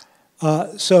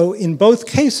 So in both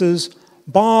cases,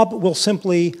 Bob will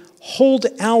simply hold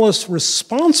Alice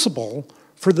responsible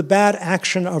for the bad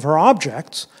action of her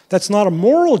objects. That's not a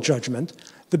moral judgment.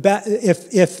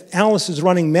 If Alice is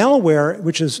running malware,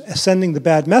 which is sending the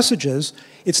bad messages,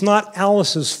 it's not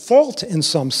Alice's fault in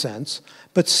some sense,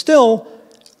 but still,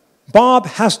 Bob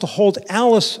has to hold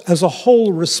Alice as a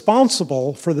whole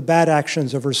responsible for the bad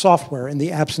actions of her software in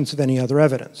the absence of any other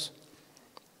evidence.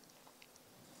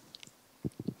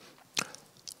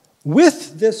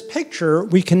 With this picture,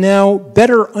 we can now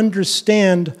better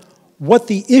understand what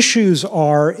the issues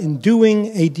are in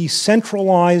doing a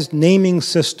decentralized naming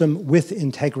system with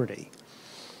integrity.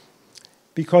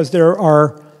 Because there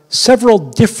are several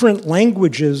different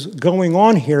languages going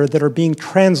on here that are being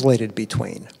translated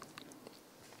between.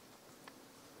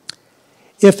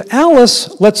 If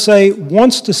Alice, let's say,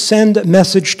 wants to send a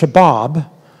message to Bob,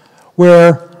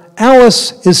 where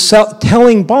Alice is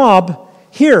telling Bob,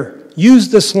 here, use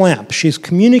this lamp. She's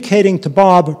communicating to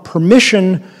Bob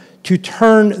permission to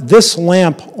turn this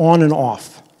lamp on and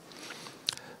off.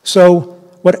 So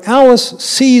what Alice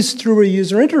sees through a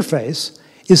user interface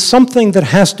is something that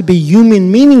has to be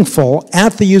human meaningful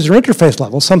at the user interface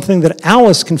level, something that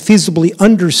Alice can feasibly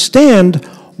understand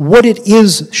what it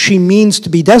is she means to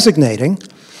be designating,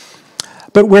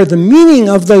 but where the meaning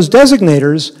of those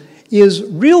designators is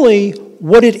really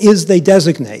what it is they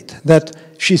designate, that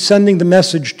she's sending the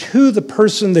message to the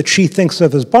person that she thinks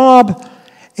of as Bob,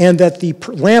 and that the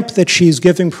lamp that she's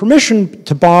giving permission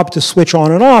to Bob to switch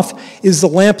on and off is the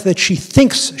lamp that she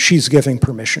thinks she's giving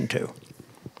permission to.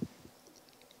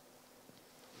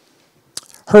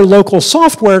 Her local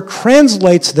software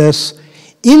translates this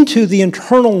into the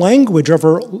internal language of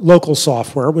her local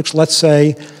software, which, let's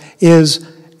say, is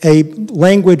a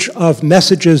language of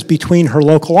messages between her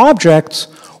local objects,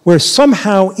 where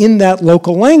somehow in that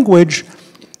local language,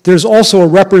 there's also a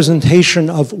representation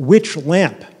of which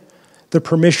lamp the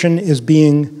permission is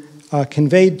being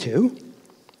conveyed to.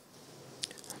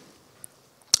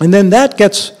 And then that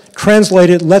gets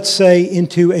translated, let's say,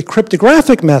 into a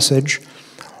cryptographic message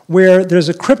where there's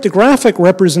a cryptographic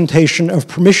representation of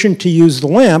permission to use the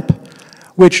lamp,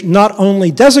 which not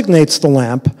only designates the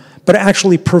lamp, but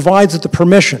actually provides the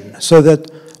permission, so that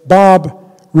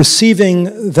Bob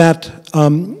receiving that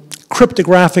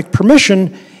cryptographic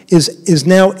permission is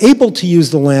now able to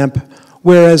use the lamp,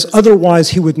 whereas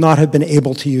otherwise he would not have been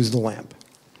able to use the lamp.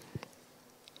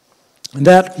 And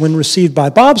that, when received by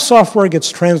Bob's software,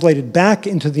 gets translated back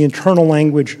into the internal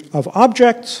language of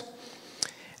objects,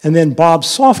 and then Bob's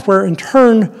software, in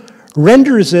turn,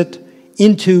 renders it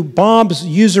into Bob's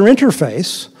user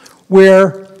interface,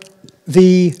 where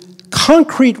the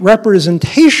concrete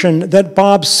representation that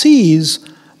Bob sees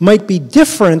might be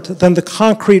different than the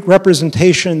concrete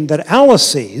representation that Alice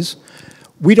sees.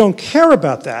 We don't care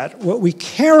about that. What we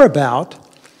care about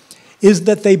is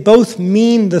that they both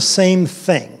mean the same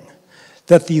thing,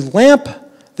 that the lamp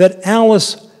that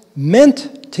Alice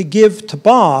meant to give to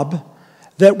Bob,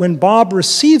 that when Bob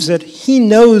receives it, he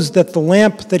knows that the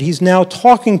lamp that he's now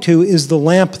talking to is the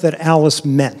lamp that Alice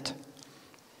meant.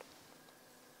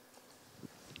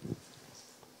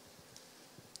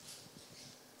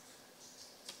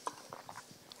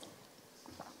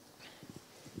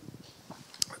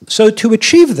 So to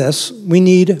achieve this, we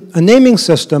need a naming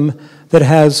system that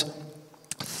has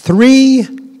 3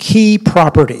 key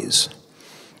properties.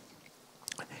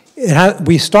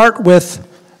 We start with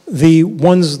the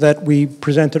ones that we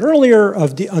presented earlier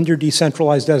under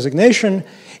decentralized designation.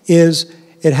 Is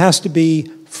it has to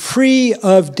be free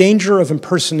of danger of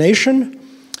impersonation.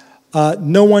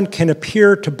 No one can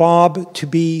appear to Bob to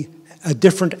be a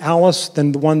different Alice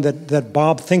than the one that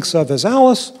Bob thinks of as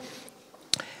Alice.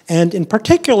 And in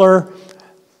particular,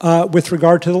 with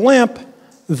regard to the lamp,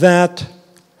 that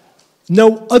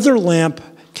no other lamp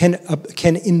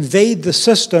can invade the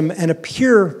system and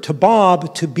appear to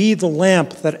Bob to be the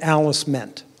lamp that Alice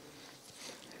meant.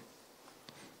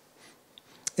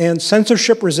 And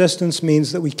censorship resistance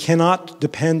means that we cannot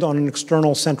depend on an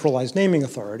external centralized naming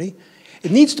authority. It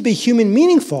needs to be human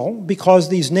meaningful because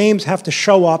these names have to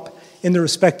show up in the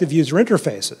respective user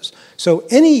interfaces. So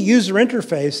any user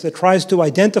interface that tries to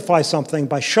identify something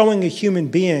by showing a human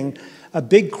being a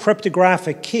big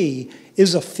cryptographic key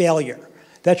is a failure.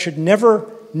 That should never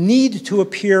need to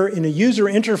appear in a user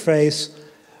interface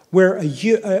where a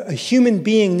human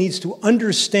being needs to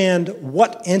understand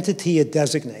what entity it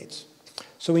designates.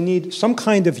 So we need some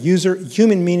kind of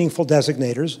human meaningful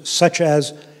designators, such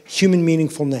as human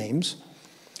meaningful names,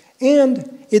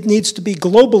 and it needs to be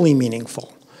globally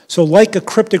meaningful. So like a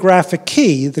cryptographic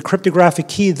key, the cryptographic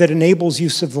key that enables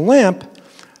use of the lamp,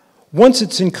 once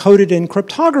it's encoded in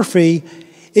cryptography,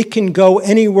 it can go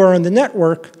anywhere on the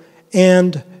network,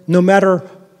 and no matter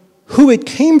who it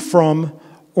came from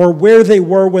or where they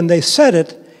were when they said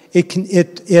it,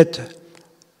 it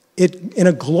in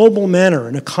a global manner,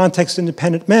 in a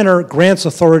context-independent manner, grants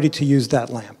authority to use that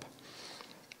lamp.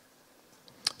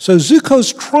 So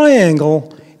Zuko's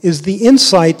triangle is the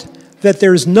insight that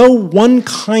there's no one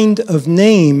kind of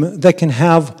name that can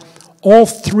have all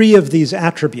three of these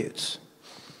attributes.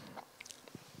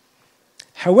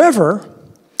 However,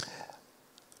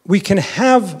 we can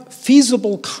have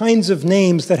feasible kinds of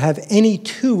names that have any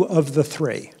two of the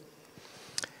three.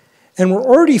 And we're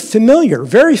already familiar,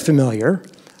 very familiar,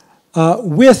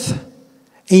 with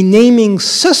a naming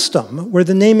system where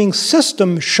the naming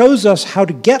system shows us how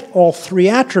to get all three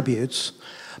attributes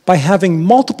by having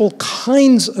multiple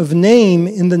kinds of name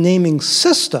in the naming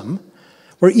system,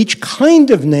 where each kind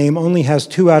of name only has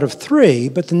 2 out of 3,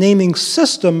 but the naming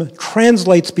system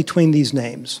translates between these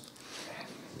names.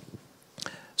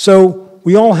 So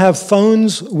we all have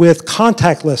phones with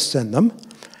contact lists in them,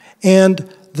 and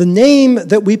the name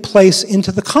that we place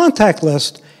into the contact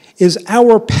list is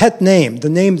our pet name, the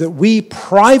name that we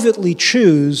privately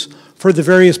choose for the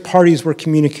various parties we're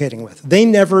communicating with. They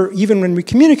never, even when we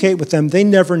communicate with them, they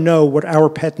never know what our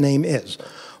pet name is,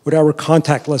 what our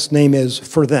contact list name is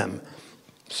for them.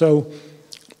 So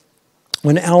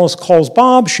when Alice calls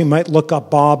Bob, she might look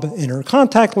up Bob in her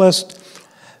contact list.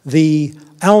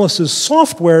 Alice's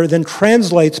software then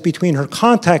translates between her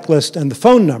contact list and the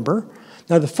phone number.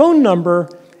 Now the phone number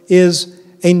is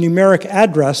a numeric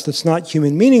address that's not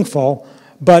human meaningful,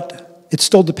 but it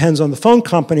still depends on the phone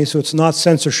company, so it's not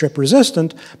censorship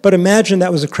resistant. But imagine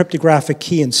that was a cryptographic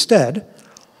key instead.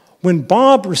 When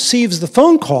Bob receives the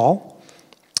phone call,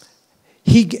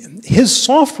 his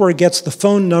software gets the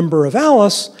phone number of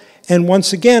Alice and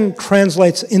once again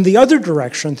translates in the other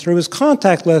direction through his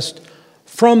contact list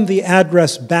from the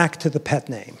address back to the pet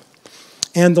name.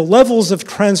 And the levels of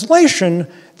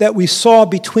translation that we saw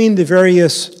between the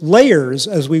various layers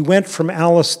as we went from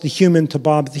Alice the human to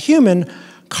Bob the human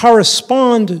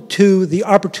correspond to the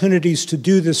opportunities to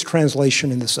do this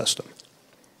translation in the system.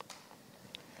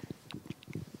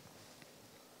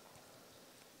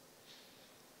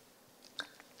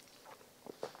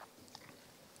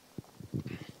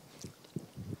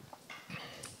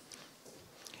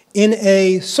 In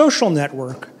a social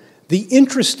network, the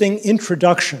interesting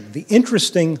introduction, the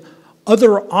interesting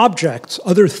other objects,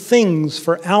 other things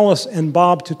for Alice and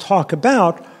Bob to talk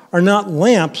about are not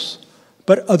lamps,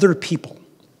 but other people.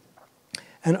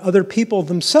 And other people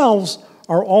themselves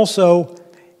are also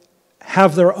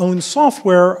have their own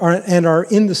software and are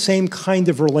in the same kind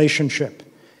of relationship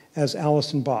as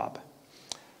Alice and Bob.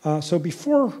 So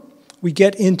before we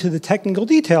get into the technical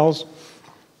details,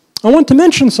 I want to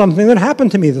mention something that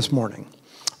happened to me this morning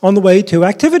on the way to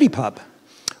ActivityPub,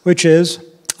 which is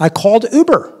I called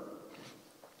Uber.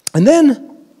 And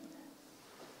then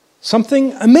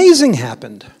something amazing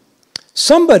happened.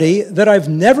 Somebody that I've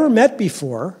never met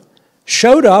before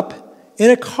showed up in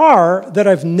a car that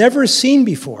I've never seen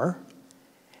before,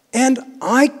 and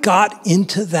I got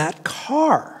into that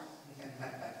car.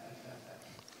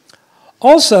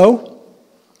 Also,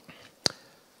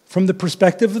 from the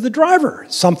perspective of the driver,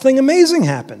 something amazing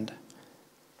happened.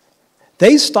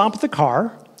 They stopped the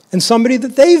car, and somebody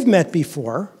that they've met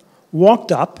before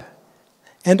walked up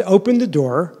and opened the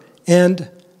door, and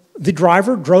the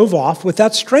driver drove off with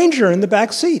that stranger in the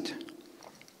back seat.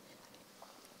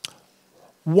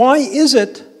 Why is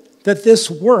it that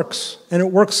this works, and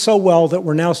it works so well that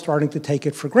we're now starting to take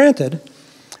it for granted?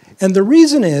 And the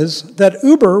reason is that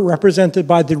Uber, represented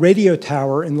by the radio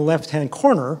tower in the left-hand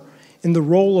corner, in the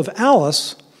role of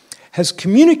Alice, has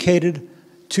communicated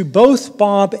to both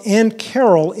Bob and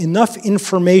Carol enough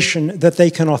information that they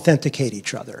can authenticate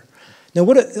each other. Now,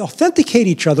 authenticate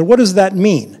each other, what does that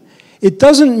mean? It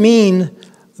doesn't mean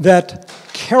that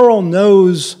Carol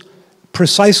knows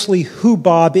precisely who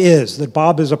Bob is, that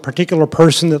Bob is a particular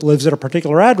person that lives at a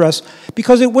particular address,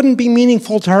 because it wouldn't be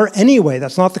meaningful to her anyway.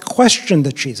 That's not the question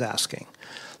that she's asking.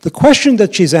 The question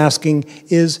that she's asking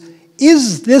is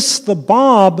this the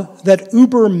Bob that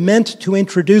Uber meant to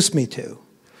introduce me to?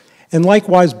 And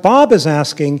likewise, Bob is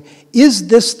asking, is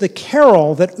this the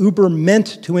Carol that Uber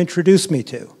meant to introduce me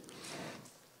to?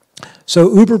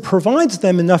 So Uber provides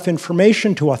them enough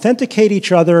information to authenticate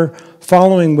each other,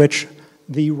 following which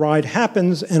the ride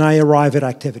happens and I arrive at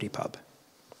ActivityPub.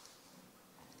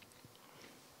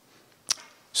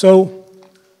 So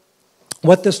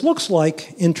what this looks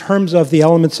like in terms of the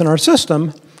elements in our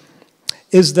system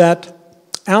is that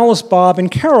Alice, Bob, and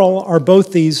Carol are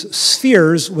both these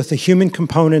spheres with a human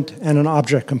component and an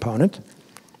object component.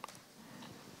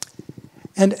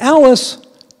 And Alice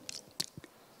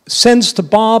sends to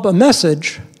Bob a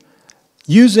message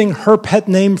using her pet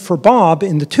name for Bob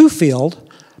in the to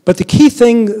field, but the key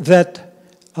thing that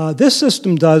this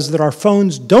system does that our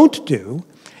phones don't do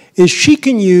is she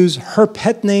can use her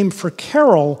pet name for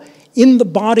Carol in the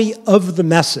body of the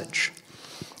message.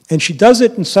 And she does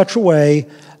it in such a way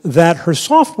that her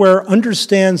software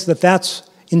understands that that's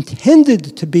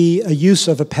intended to be a use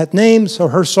of a pet name, so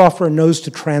her software knows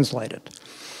to translate it.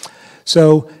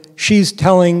 So she's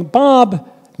telling Bob,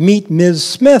 meet Ms.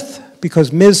 Smith,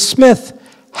 because Ms. Smith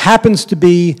happens to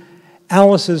be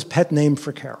Alice's pet name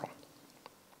for Carol.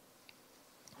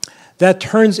 That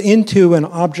turns into an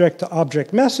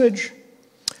object-to-object message,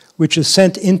 which is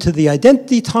sent into the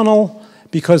identity tunnel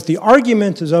because the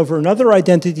argument is over another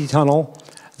identity tunnel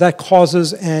that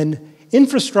causes an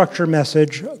infrastructure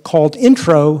message called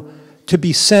intro to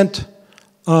be sent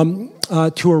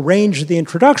to arrange the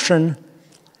introduction.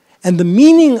 And the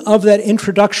meaning of that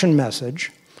introduction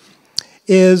message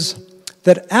is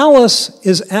that Alice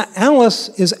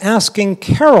is asking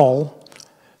Carol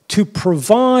to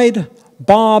provide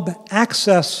Bob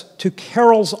access to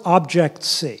Carol's object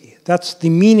C. That's the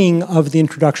meaning of the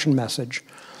introduction message.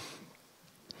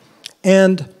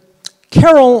 And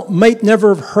Carol might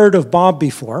never have heard of Bob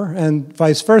before, and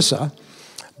vice versa,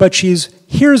 but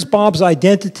here's Bob's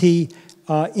identity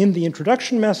in the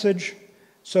introduction message.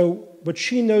 So what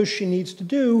she knows she needs to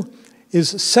do is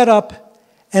set up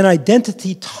an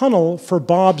identity tunnel for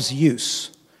Bob's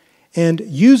use. And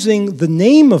using the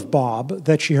name of Bob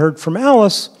that she heard from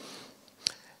Alice,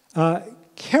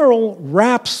 Carol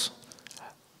wraps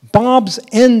Bob's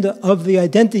end of the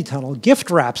identity tunnel, gift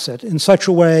wraps it in such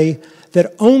a way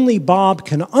that only Bob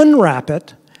can unwrap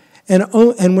it,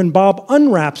 and when Bob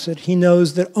unwraps it, he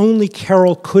knows that only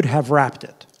Carol could have wrapped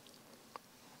it.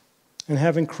 And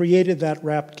having created that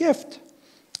wrapped gift,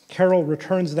 Carol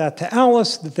returns that to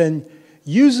Alice, that then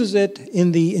uses it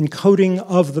in the encoding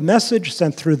of the message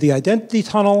sent through the identity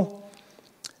tunnel,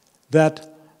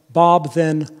 that Bob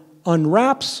then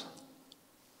unwraps,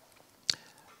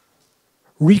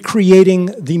 recreating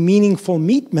the meaningful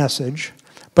meet message,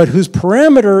 but whose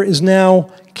parameter is now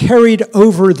carried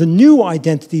over the new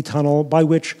identity tunnel by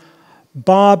which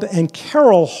Bob and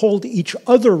Carol hold each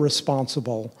other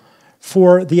responsible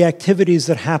for the activities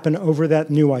that happen over that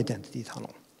new identity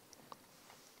tunnel.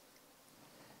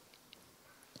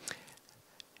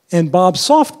 And Bob's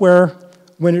software,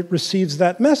 when it receives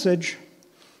that message,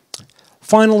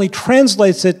 finally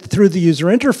translates it through the user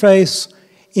interface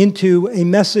into a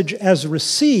message as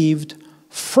received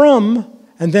from,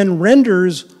 and then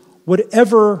renders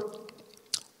whatever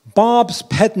Bob's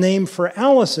pet name for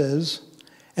Alice is,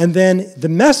 and then the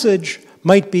message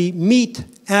might be meet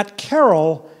at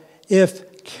Carol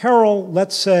if Carol,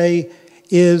 let's say,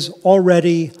 is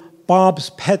already Bob's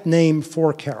pet name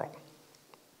for Carol.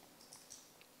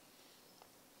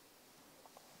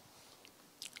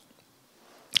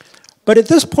 But at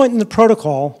this point in the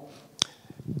protocol,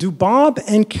 do Bob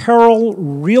and Carol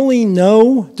really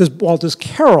know, does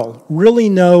Carol really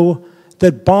know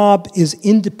that Bob is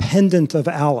independent of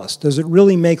Alice? Does it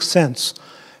really make sense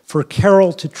for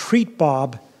Carol to treat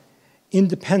Bob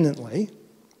independently?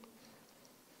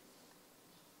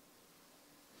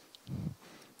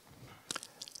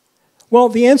 Well,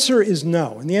 the answer is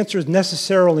no, and the answer is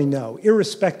necessarily no,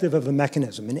 irrespective of the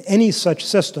mechanism. In any such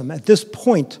system, at this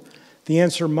point, the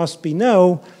answer must be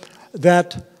no,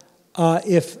 that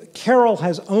if Carol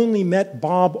has only met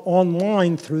Bob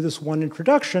online through this one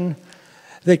introduction,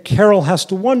 that Carol has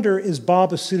to wonder, is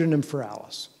Bob a pseudonym for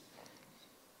Alice?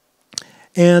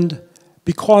 And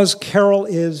because Carol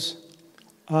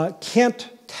can't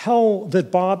tell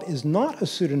that Bob is not a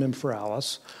pseudonym for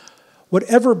Alice,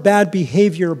 whatever bad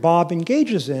behavior Bob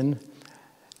engages in,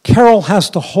 Carol has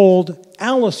to hold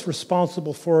Alice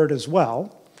responsible for it as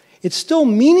well. It's still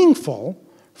meaningful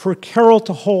for Carol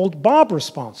to hold Bob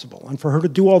responsible and for her to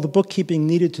do all the bookkeeping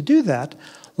needed to do that.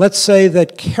 Let's say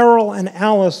that Carol and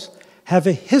Alice have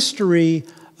a history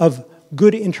of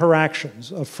good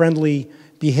interactions, of friendly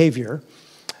behavior,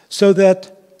 so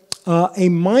that a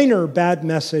minor bad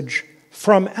message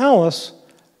from Alice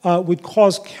would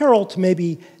cause Carol to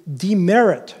maybe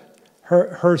demerit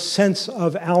her sense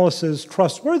of Alice's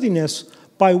trustworthiness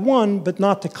by 1, but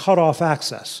not to cut off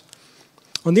access.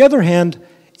 On the other hand,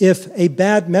 if a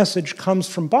bad message comes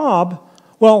from Bob,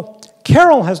 well,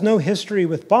 Carol has no history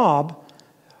with Bob.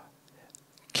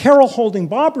 Carol holding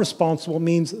Bob responsible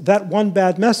means that one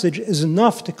bad message is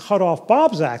enough to cut off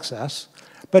Bob's access,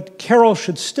 but Carol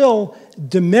should still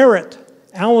demerit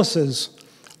Alice's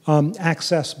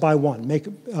access by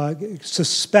 1.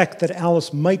 Suspect that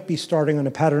Alice might be starting on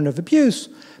a pattern of abuse,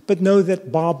 but know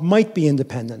that Bob might be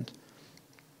independent.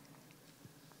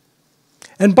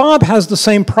 And Bob has the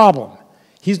same problem.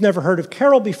 He's never heard of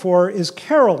Carol before. Is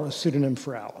Carol a pseudonym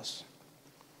for Alice?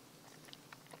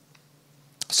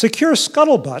 Secure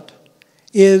Scuttlebutt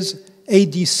is a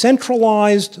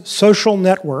decentralized social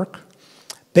network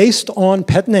based on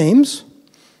pet names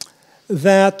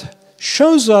that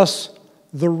shows us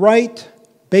the right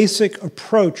basic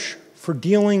approach for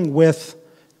dealing with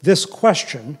this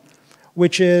question,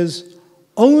 which is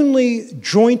only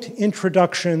joint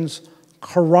introductions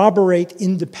corroborate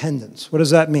independence. What does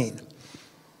that mean?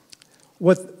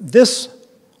 What this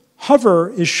hover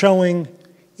is showing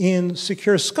in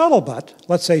Secure Scuttlebutt,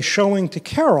 let's say showing to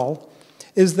Carol,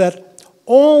 is that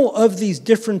all of these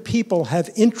different people have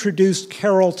introduced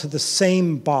Carol to the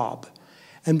same Bob.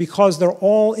 And because they're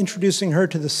all introducing her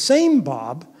to the same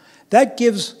Bob, that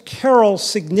gives Carol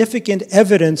significant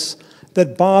evidence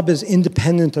that Bob is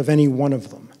independent of any one of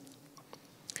them.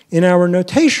 In our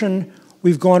notation,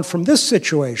 we've gone from this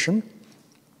situation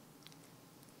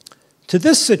to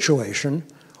this situation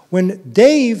when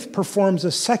Dave performs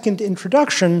a second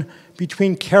introduction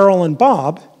between Carol and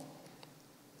Bob.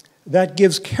 That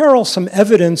gives Carol some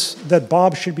evidence that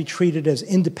Bob should be treated as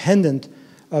independent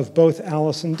of both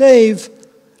Alice and Dave.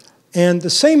 And the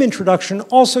same introduction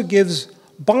also gives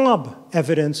Bob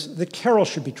evidence that Carol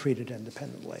should be treated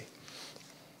independently.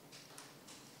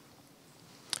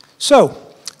 So,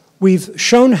 we've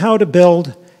shown how to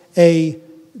build a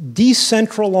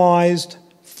decentralized,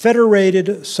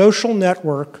 federated social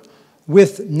network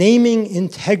with naming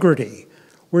integrity,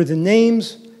 where the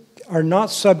names are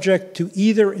not subject to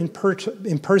either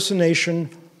impersonation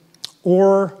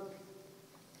or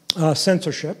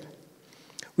censorship.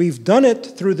 We've done it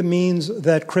through the means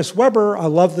that Chris Weber, I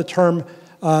love the term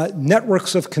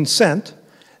networks of consent.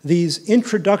 These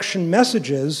introduction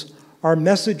messages are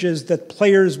messages that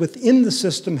players within the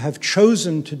system have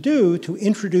chosen to do to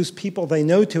introduce people they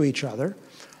know to each other.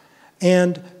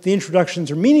 And the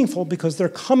introductions are meaningful because they're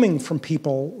coming from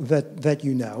people that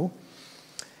you know.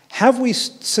 Have we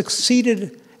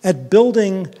succeeded at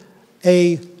building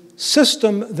a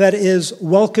system that is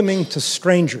welcoming to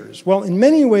strangers? Well, in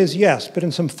many ways, yes, but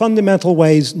in some fundamental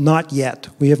ways, not yet.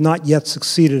 We have not yet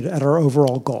succeeded at our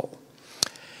overall goal.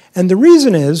 And the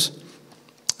reason is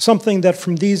something that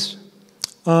from these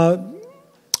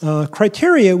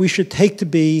criteria we should take to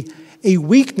be a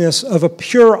weakness of a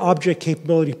pure object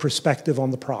capability perspective on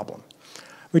the problem,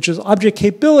 which is object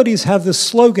capabilities have this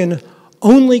slogan,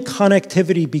 only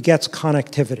connectivity begets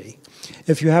connectivity.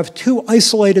 If you have two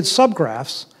isolated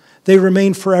subgraphs, they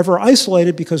remain forever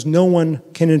isolated because no one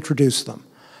can introduce them.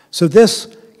 So this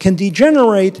can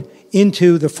degenerate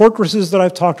into the fortresses that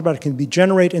I've talked about. It can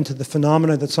degenerate into the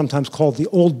phenomena that's sometimes called the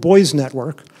old boys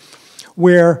network,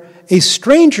 where a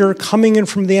stranger coming in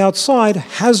from the outside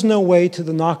has no way to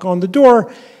knock on the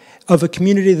door of a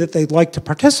community that they'd like to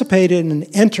participate in and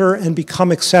enter and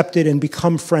become accepted and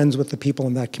become friends with the people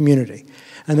in that community.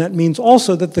 And that means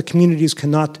also that the communities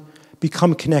cannot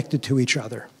become connected to each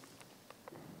other.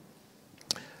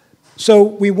 So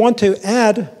we want to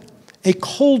add a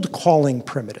cold calling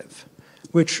primitive,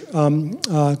 which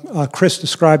Chris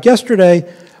described yesterday.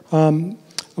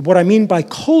 What I mean by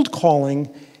cold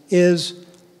calling is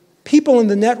people in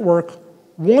the network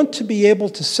want to be able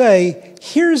to say,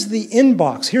 here's the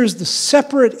inbox, here's the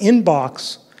separate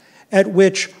inbox at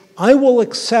which I will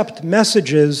accept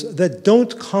messages that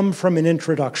don't come from an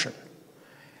introduction.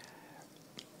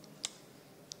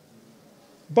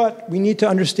 But we need to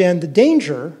understand the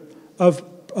danger of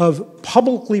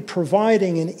publicly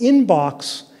providing an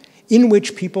inbox in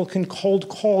which people can cold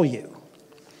call you,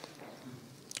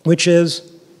 which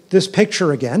is this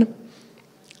picture again.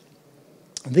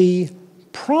 The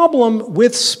problem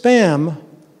with spam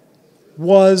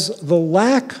was the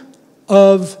lack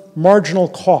of marginal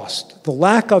cost, the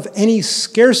lack of any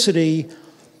scarcity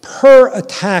per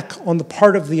attack on the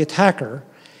part of the attacker,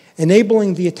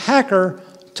 enabling the attacker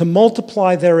to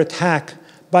multiply their attack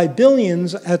by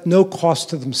billions at no cost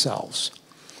to themselves.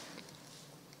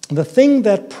 The thing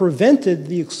that prevented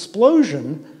the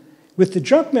explosion with the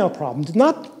junk mail problem did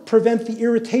not prevent the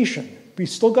irritation. We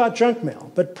still got junk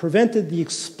mail, but prevented the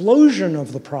explosion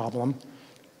of the problem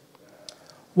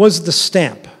was the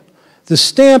stamp. The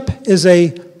stamp is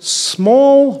a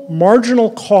small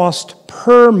marginal cost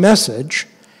per message,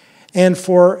 and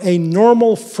for a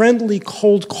normal friendly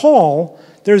cold call,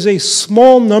 there's a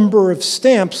small number of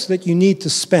stamps that you need to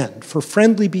spend. For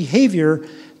friendly behavior,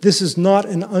 this is not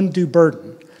an undue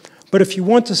burden. But if you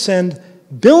want to send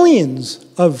billions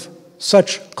of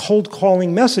such cold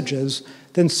calling messages,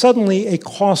 then suddenly a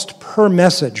cost per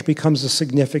message becomes a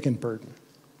significant burden.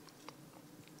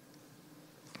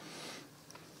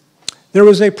 There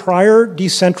was a prior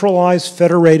decentralized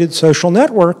federated social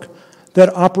network that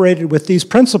operated with these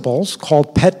principles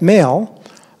called pet mail.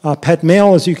 Pet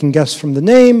mail, as you can guess from the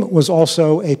name, was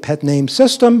also a pet name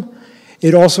system.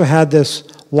 It also had this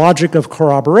logic of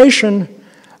corroboration,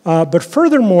 but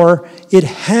furthermore, it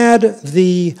had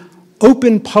the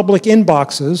open public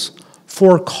inboxes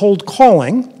for cold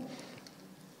calling,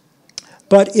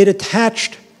 but it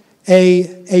attached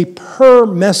a per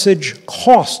message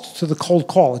cost to the cold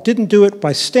call. It didn't do it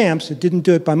by stamps, it didn't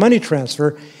do it by money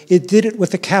transfer, it did it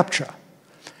with a CAPTCHA.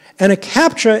 And a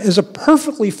CAPTCHA is a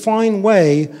perfectly fine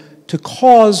way to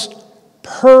cause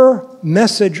per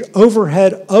message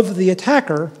overhead of the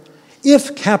attacker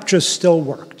if CAPTCHAs still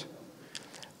worked.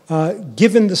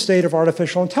 Given the state of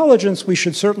artificial intelligence, we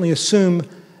should certainly assume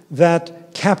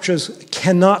that CAPTCHAs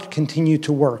cannot continue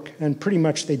to work, and pretty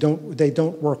much they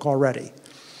don't work already.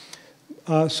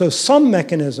 So some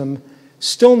mechanism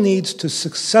still needs to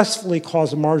successfully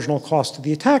cause a marginal cost to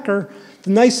the attacker. The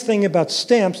nice thing about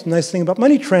stamps, the nice thing about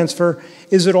money transfer,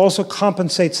 is it also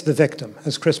compensates the victim.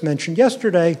 As Chris mentioned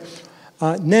yesterday,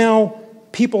 now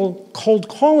people cold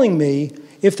calling me,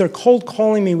 if they're cold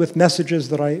calling me with messages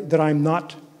that I'm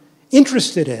not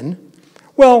interested in,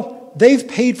 well, they've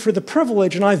paid for the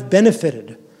privilege and I've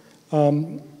benefited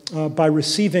by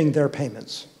receiving their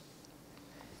payments.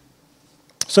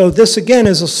 So this, again,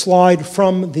 is a slide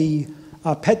from the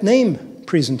pet name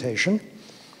presentation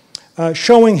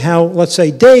showing how, let's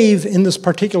say, Dave in this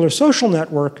particular social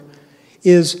network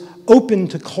is open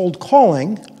to cold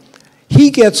calling. He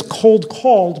gets cold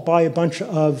called by a bunch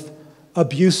of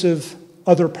abusive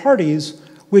other parties,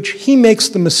 which he makes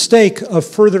the mistake of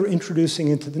further introducing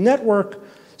into the network.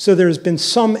 So there's been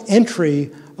some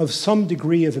entry of some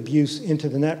degree of abuse into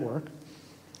the network.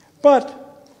 But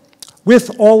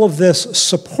with all of this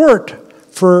support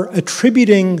for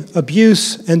attributing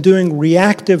abuse and doing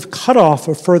reactive cutoff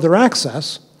of further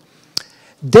access,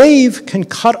 Dave can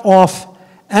cut off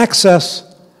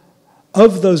access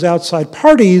of those outside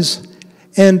parties,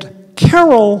 and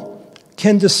Carol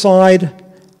can decide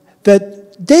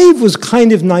that Dave was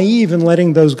kind of naive in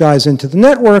letting those guys into the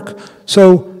network,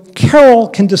 so Carol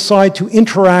can decide to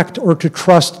interact or to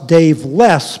trust Dave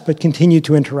less, but continue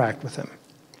to interact with him.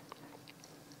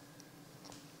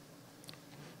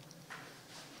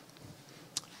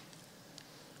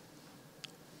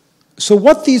 So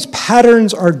what these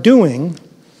patterns are doing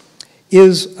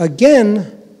is,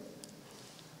 again,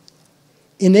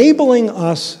 enabling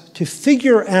us to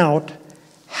figure out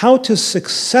how to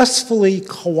successfully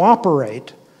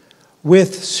cooperate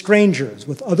with strangers,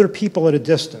 with other people at a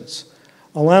distance,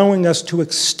 allowing us to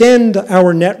extend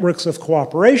our networks of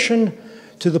cooperation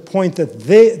to the point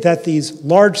that these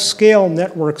large-scale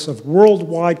networks of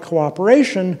worldwide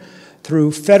cooperation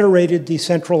through federated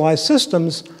decentralized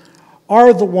systems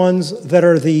are the ones that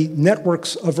are the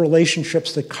networks of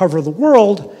relationships that cover the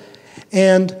world,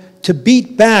 and to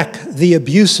beat back the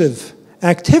abusive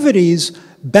activities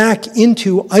back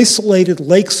into isolated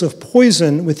lakes of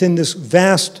poison within this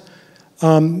vast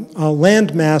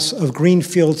landmass of green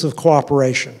fields of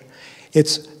cooperation.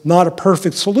 It's not a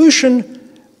perfect solution,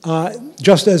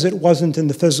 just as it wasn't in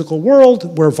the physical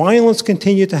world, where violence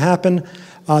continued to happen.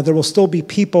 There will still be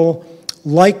people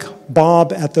like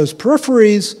Bob at those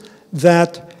peripheries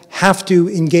that have to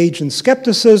engage in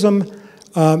skepticism,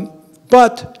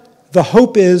 but the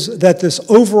hope is that this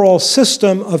overall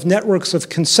system of networks of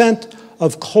consent,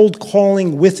 of cold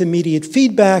calling with immediate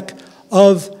feedback,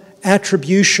 of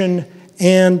attribution,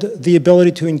 and the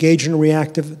ability to engage in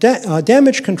reactive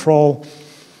damage control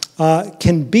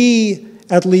can be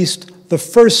at least the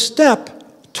first step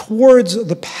towards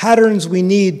the patterns we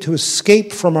need to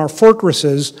escape from our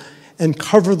fortresses and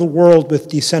cover the world with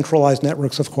decentralized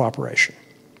networks of cooperation.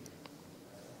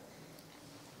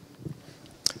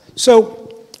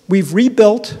 So we've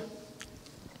rebuilt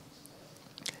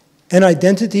an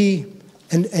identity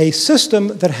and a system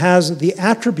that has the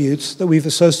attributes that we've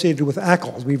associated with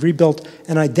ACLs. We've rebuilt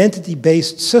an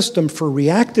identity-based system for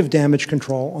reactive damage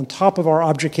control on top of our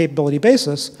object capability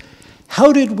basis.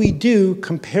 How did we do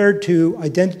compared to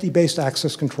identity-based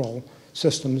access control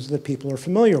systems that people are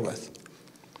familiar with?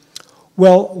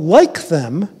 Well, like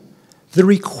them, the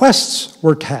requests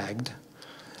were tagged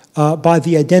by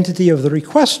the identity of the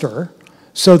requester,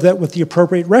 so that with the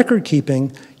appropriate record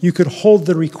keeping, you could hold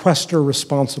the requester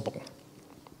responsible.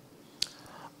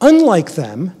 Unlike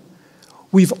them,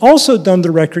 we've also done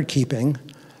the record keeping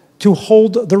to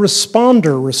hold the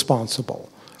responder responsible.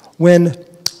 When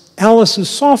Alice's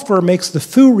software makes the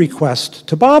foo request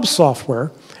to Bob's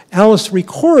software, Alice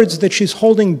records that she's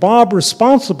holding Bob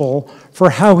responsible for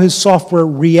how his software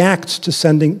reacts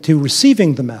to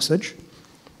receiving the message.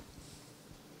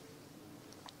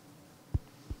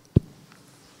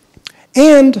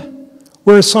 And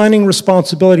we're assigning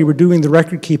responsibility, we're doing the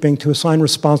record keeping to assign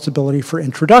responsibility for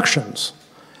introductions,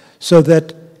 so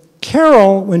that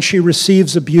Carol, when she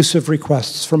receives abusive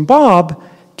requests from Bob,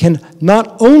 can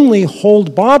not only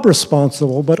hold Bob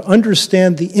responsible, but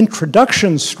understand the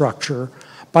introduction structure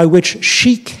by which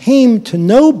she came to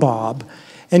know Bob,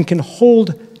 and can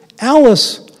hold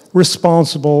Alice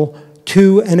responsible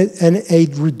to a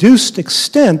reduced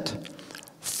extent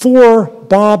for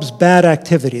Bob's bad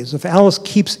activities. If Alice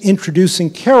keeps introducing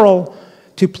Carol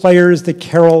to players that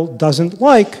Carol doesn't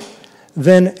like,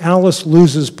 then Alice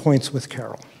loses points with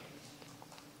Carol.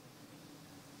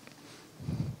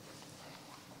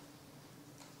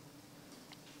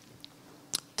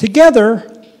 Together,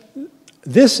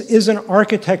 this is an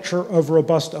architecture of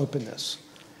robust openness.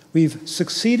 We've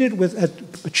succeeded at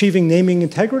achieving naming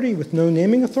integrity with no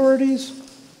naming authorities.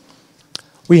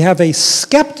 We have a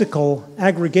skeptical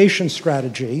aggregation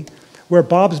strategy where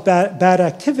Bob's bad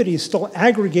activity is still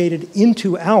aggregated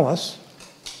into Alice,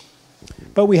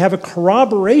 but we have a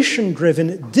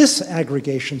corroboration-driven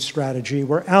disaggregation strategy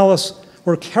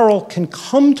where Carol can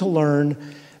come to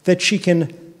learn that she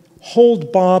can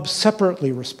hold Bob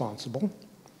separately responsible.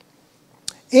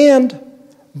 And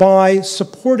by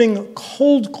supporting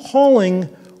cold calling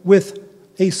with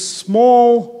a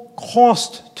small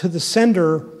cost to the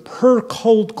sender per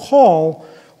cold call,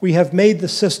 we have made the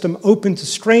system open to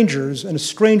strangers, and a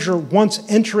stranger, once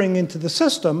entering into the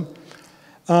system,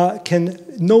 can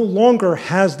no longer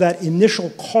has that initial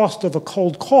cost of a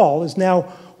cold call, is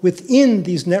now within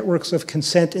these networks of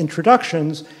consent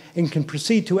introductions, and can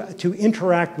proceed to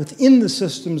interact within the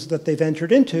systems that they've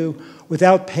entered into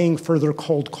without paying further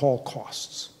cold call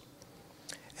costs.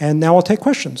 And now I'll take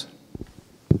questions.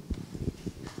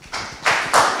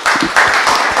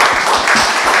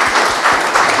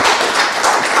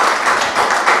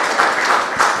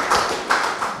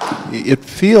 It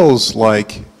feels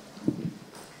like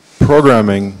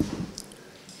programming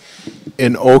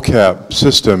an OCAP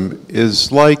system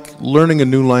is like learning a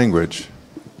new language,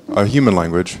 a human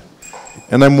language.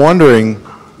 And I'm wondering,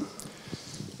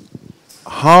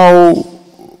 how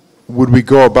would we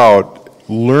go about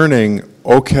learning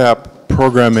OCAP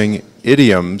programming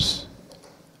idioms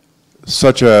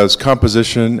such as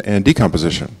composition and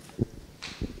decomposition?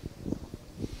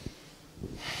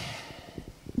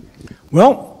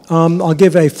 Well, I'll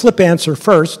give a flip answer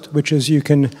first, which is you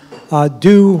can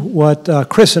do what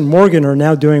Chris and Morgan are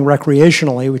now doing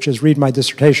recreationally, which is read my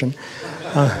dissertation.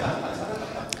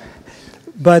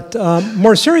 But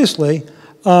more seriously,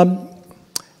 the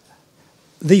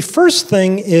first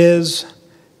thing is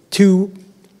to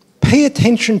pay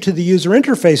attention to the user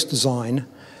interface design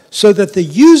so that the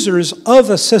users of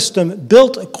a system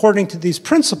built according to these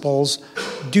principles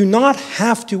do not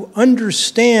have to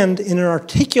understand in an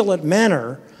articulate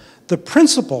manner the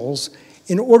principles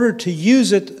in order to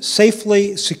use it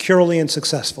safely, securely, and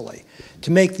successfully, to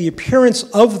make the appearance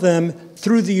of them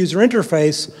through the user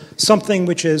interface something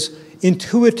which is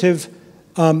intuitive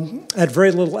at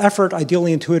very little effort,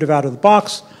 ideally intuitive out of the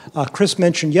box. Chris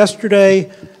mentioned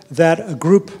yesterday that a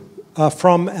group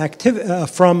from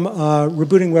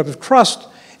Rebooting Web of Trust,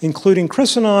 including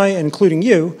Chris and I, and including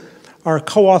you, are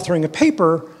co-authoring a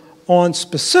paper on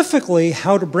specifically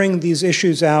how to bring these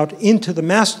issues out into the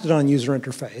Mastodon user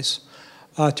interface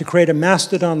to create a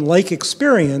Mastodon-like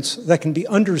experience that can be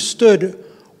understood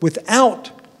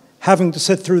without having to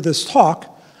sit through this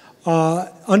talk,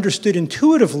 understood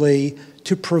intuitively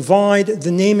to provide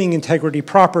the naming integrity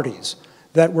properties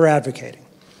that we're advocating.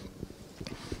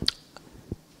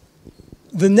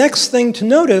 The next thing to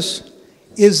notice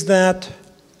is that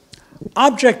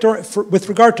with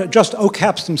regard to just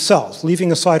Ocaps themselves,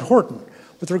 leaving aside Horton,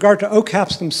 with regard to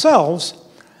Ocaps themselves,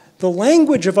 the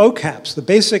language of Ocaps, the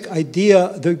basic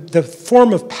idea, the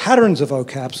form of patterns of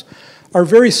Ocaps are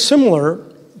very similar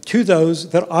to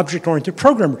those that object-oriented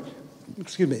programmers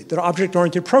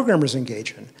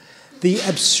engage in. The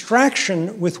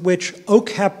abstraction with which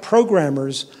OCAP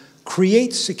programmers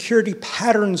create security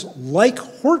patterns like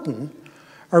Horton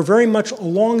are very much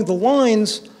along the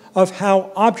lines of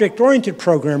how object-oriented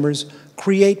programmers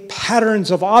create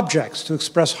patterns of objects to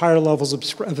express higher levels of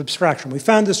abstraction. We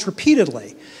found this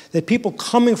repeatedly, that people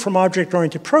coming from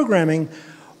object-oriented programming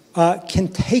can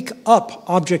take up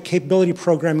object capability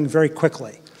programming very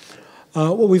quickly.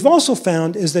 What we've also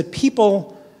found is that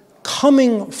people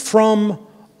coming from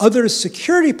other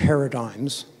security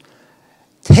paradigms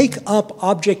take up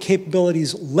object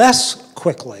capabilities less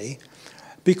quickly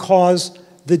because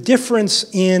the difference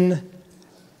in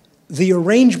the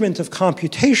arrangement of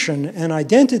computation and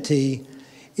identity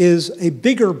is a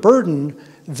bigger burden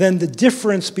than the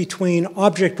difference between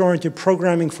object-oriented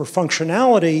programming for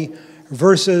functionality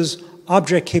versus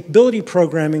object capability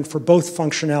programming for both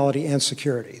functionality and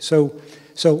security. So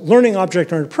learning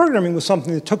object-oriented programming was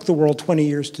something that took the world 20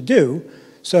 years to do.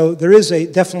 So there is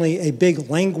definitely a big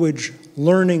language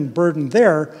learning burden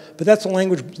there, but that's a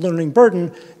language learning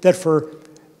burden that for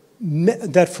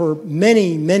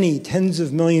many, many tens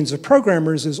of millions of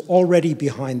programmers is already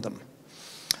behind them.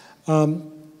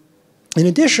 In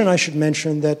addition, I should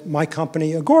mention that my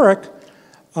company, Agoric,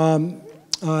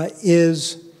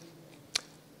 is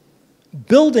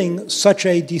building such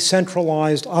a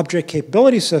decentralized object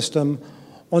capability system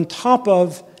on top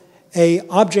of an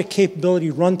object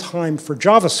capability runtime for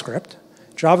JavaScript.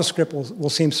 JavaScript will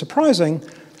seem surprising,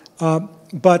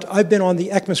 but I've been on the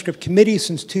ECMAScript committee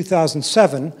since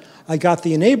 2007. I got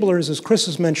the enablers, as Chris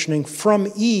was mentioning,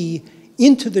 from E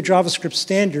into the JavaScript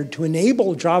standard to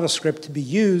enable JavaScript to be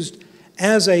used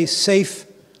as a safe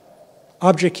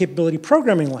object capability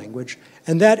programming language.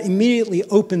 And that immediately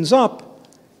opens up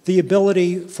the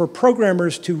ability for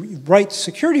programmers to write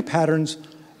security patterns,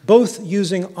 both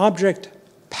using object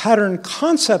pattern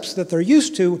concepts that they're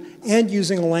used to and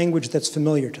using a language that's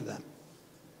familiar to them.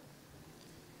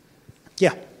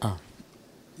 Yeah.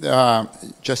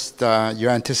 You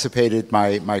anticipated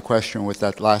my question with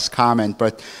that last comment,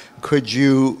 but could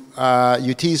you,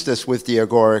 you teased us with the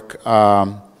Agoric,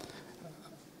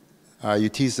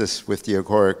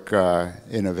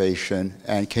 innovation,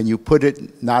 and can you put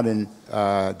it not in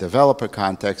developer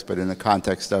context, but in the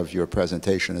context of your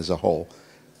presentation as a whole,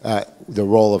 the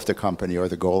role of the company or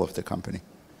the goal of the company?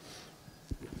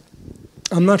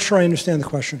 I'm not sure I understand the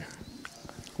question.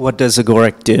 What does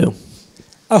Agoric do?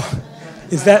 Oh,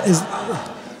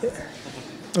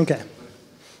 okay.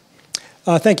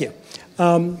 Thank you.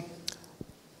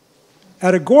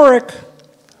 At Agoric,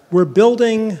 we're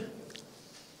building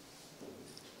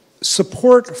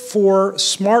support for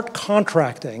smart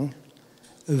contracting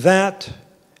that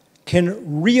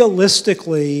can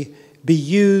realistically be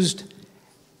used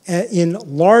in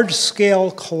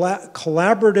large-scale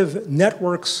collaborative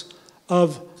networks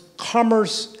of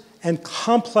commerce and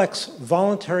complex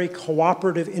voluntary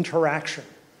cooperative interaction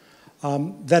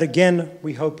that, again,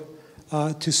 we hope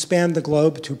to span the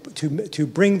globe, to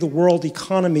bring the world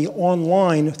economy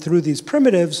online through these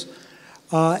primitives,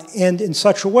 and in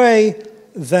such a way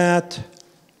that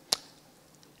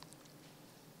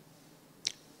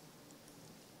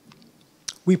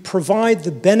we provide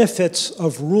the benefits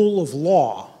of rule of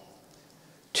law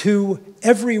to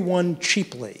everyone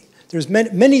cheaply. There's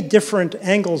many different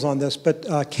angles on this,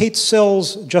 but Kate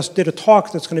Sills just did a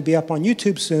talk that's going to be up on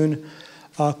YouTube soon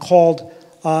called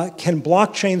Can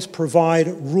Blockchains Provide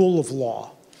Rule of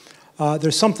Law?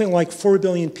 There's something like 4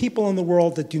 billion people in the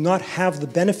world that do not have the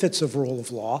benefits of rule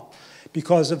of law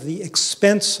because of the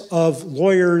expense of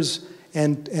lawyers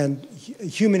and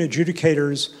human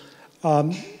adjudicators,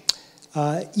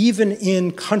 even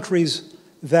in countries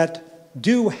that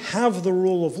do have the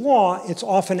rule of law. It's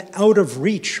often out of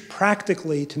reach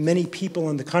practically to many people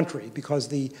in the country because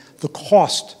the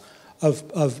cost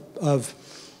of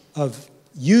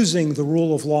using the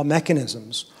rule of law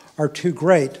mechanisms are too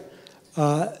great.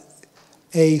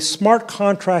 A smart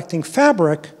contracting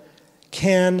fabric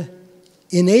can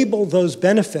enable those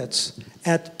benefits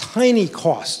at tiny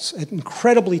costs, at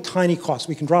incredibly tiny costs.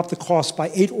 We can drop the cost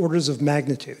by 8 orders of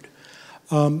magnitude.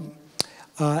 And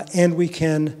we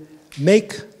can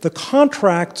make the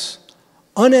contracts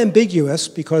unambiguous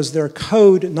because they're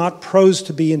code, not prose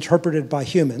to be interpreted by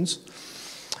humans,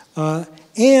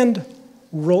 and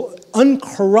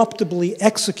uncorruptibly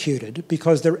executed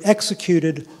because they're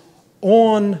executed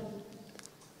on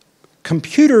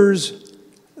computers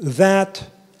that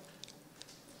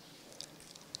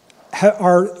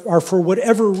are for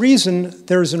whatever reason,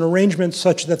 there's an arrangement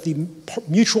such that the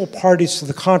mutual parties to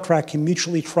the contract can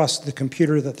mutually trust the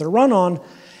computer that they're run on.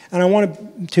 And I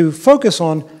wanted to focus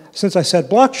on, since I said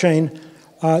blockchain,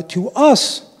 to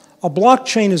us, a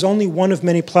blockchain is only one of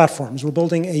many platforms. We're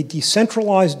building a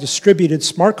decentralized, distributed,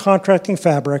 smart contracting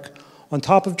fabric on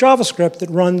top of JavaScript that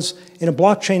runs in a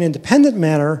blockchain-independent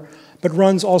manner, but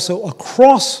runs also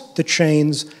across the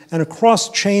chains and across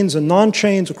chains and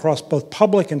non-chains, across both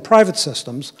public and private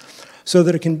systems, so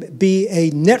that it can be a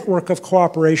network of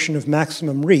cooperation of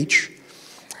maximum reach.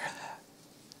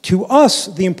 To us,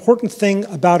 the important thing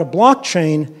about a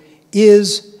blockchain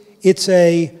is it's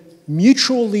a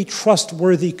mutually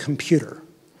trustworthy computer,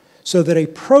 so that a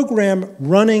program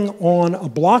running on a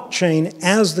blockchain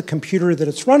as the computer that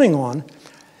it's running on,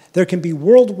 there can be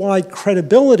worldwide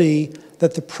credibility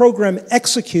that the program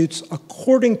executes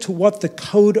according to what the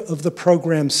code of the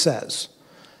program says.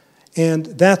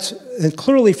 And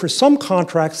clearly for some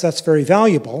contracts, that's very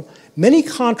valuable. Many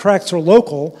contracts are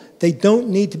local. They don't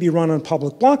need to be run on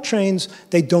public blockchains.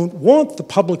 They don't want the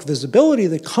public visibility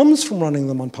that comes from running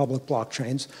them on public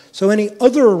blockchains. So any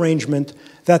other arrangement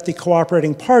that the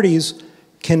cooperating parties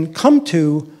can come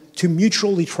to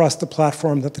mutually trust the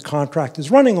platform that the contract is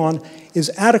running on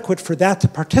is adequate for that to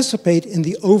participate in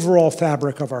the overall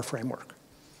fabric of our framework.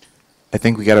 I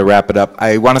think we got to wrap it up.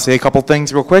 I want to say a couple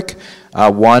things real quick.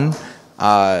 One,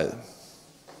 and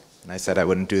I said I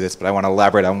wouldn't do this, but I want to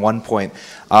elaborate on one point.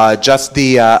 Just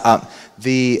one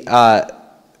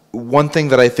thing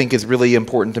that I think is really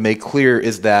important to make clear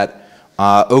is that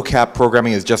OCAP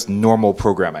programming is just normal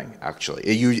programming, actually.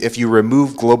 If you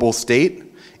remove global state,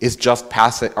 it's just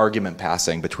argument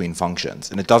passing between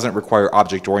functions. And it doesn't require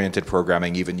object-oriented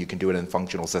programming, even you can do it in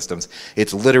functional systems.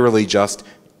 It's literally just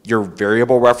your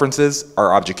variable references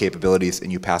are object capabilities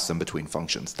and you pass them between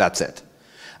functions. That's it.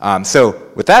 So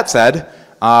with that said,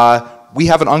 we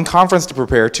have an unconference to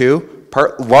prepare to,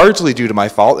 largely due to my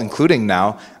fault, including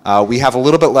now. We have a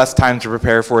little bit less time to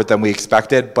prepare for it than we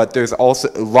expected, but there's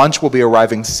also, lunch will be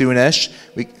arriving soonish.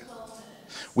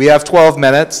 We have 12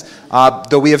 minutes,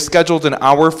 though we have scheduled an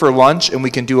hour for lunch and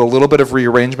we can do a little bit of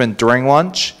rearrangement during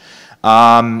lunch.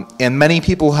 And many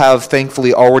people have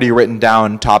thankfully already written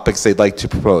down topics they'd like to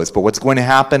propose. But what's going to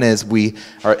happen is we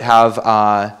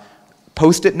have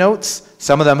post-it notes.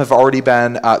 Some of them have already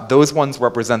been, those ones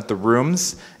represent the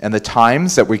rooms and the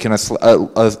times that we can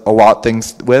allot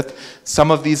things with.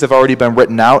 Some of these have already been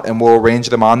written out and we'll arrange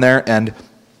them on there. And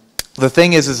the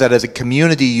thing is that as a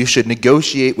community, you should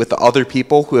negotiate with the other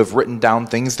people who have written down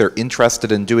things they're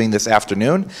interested in doing this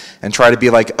afternoon and try to be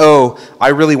like, oh, I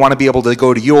really want to be able to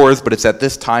go to yours, but it's at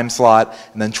this time slot,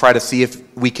 and then try to see if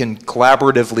we can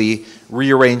collaboratively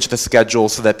rearrange the schedule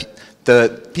so that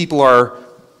the people are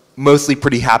mostly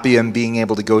pretty happy in being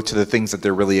able to go to the things that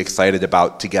they're really excited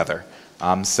about together.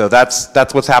 So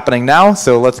that's what's happening now,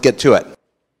 so let's get to it.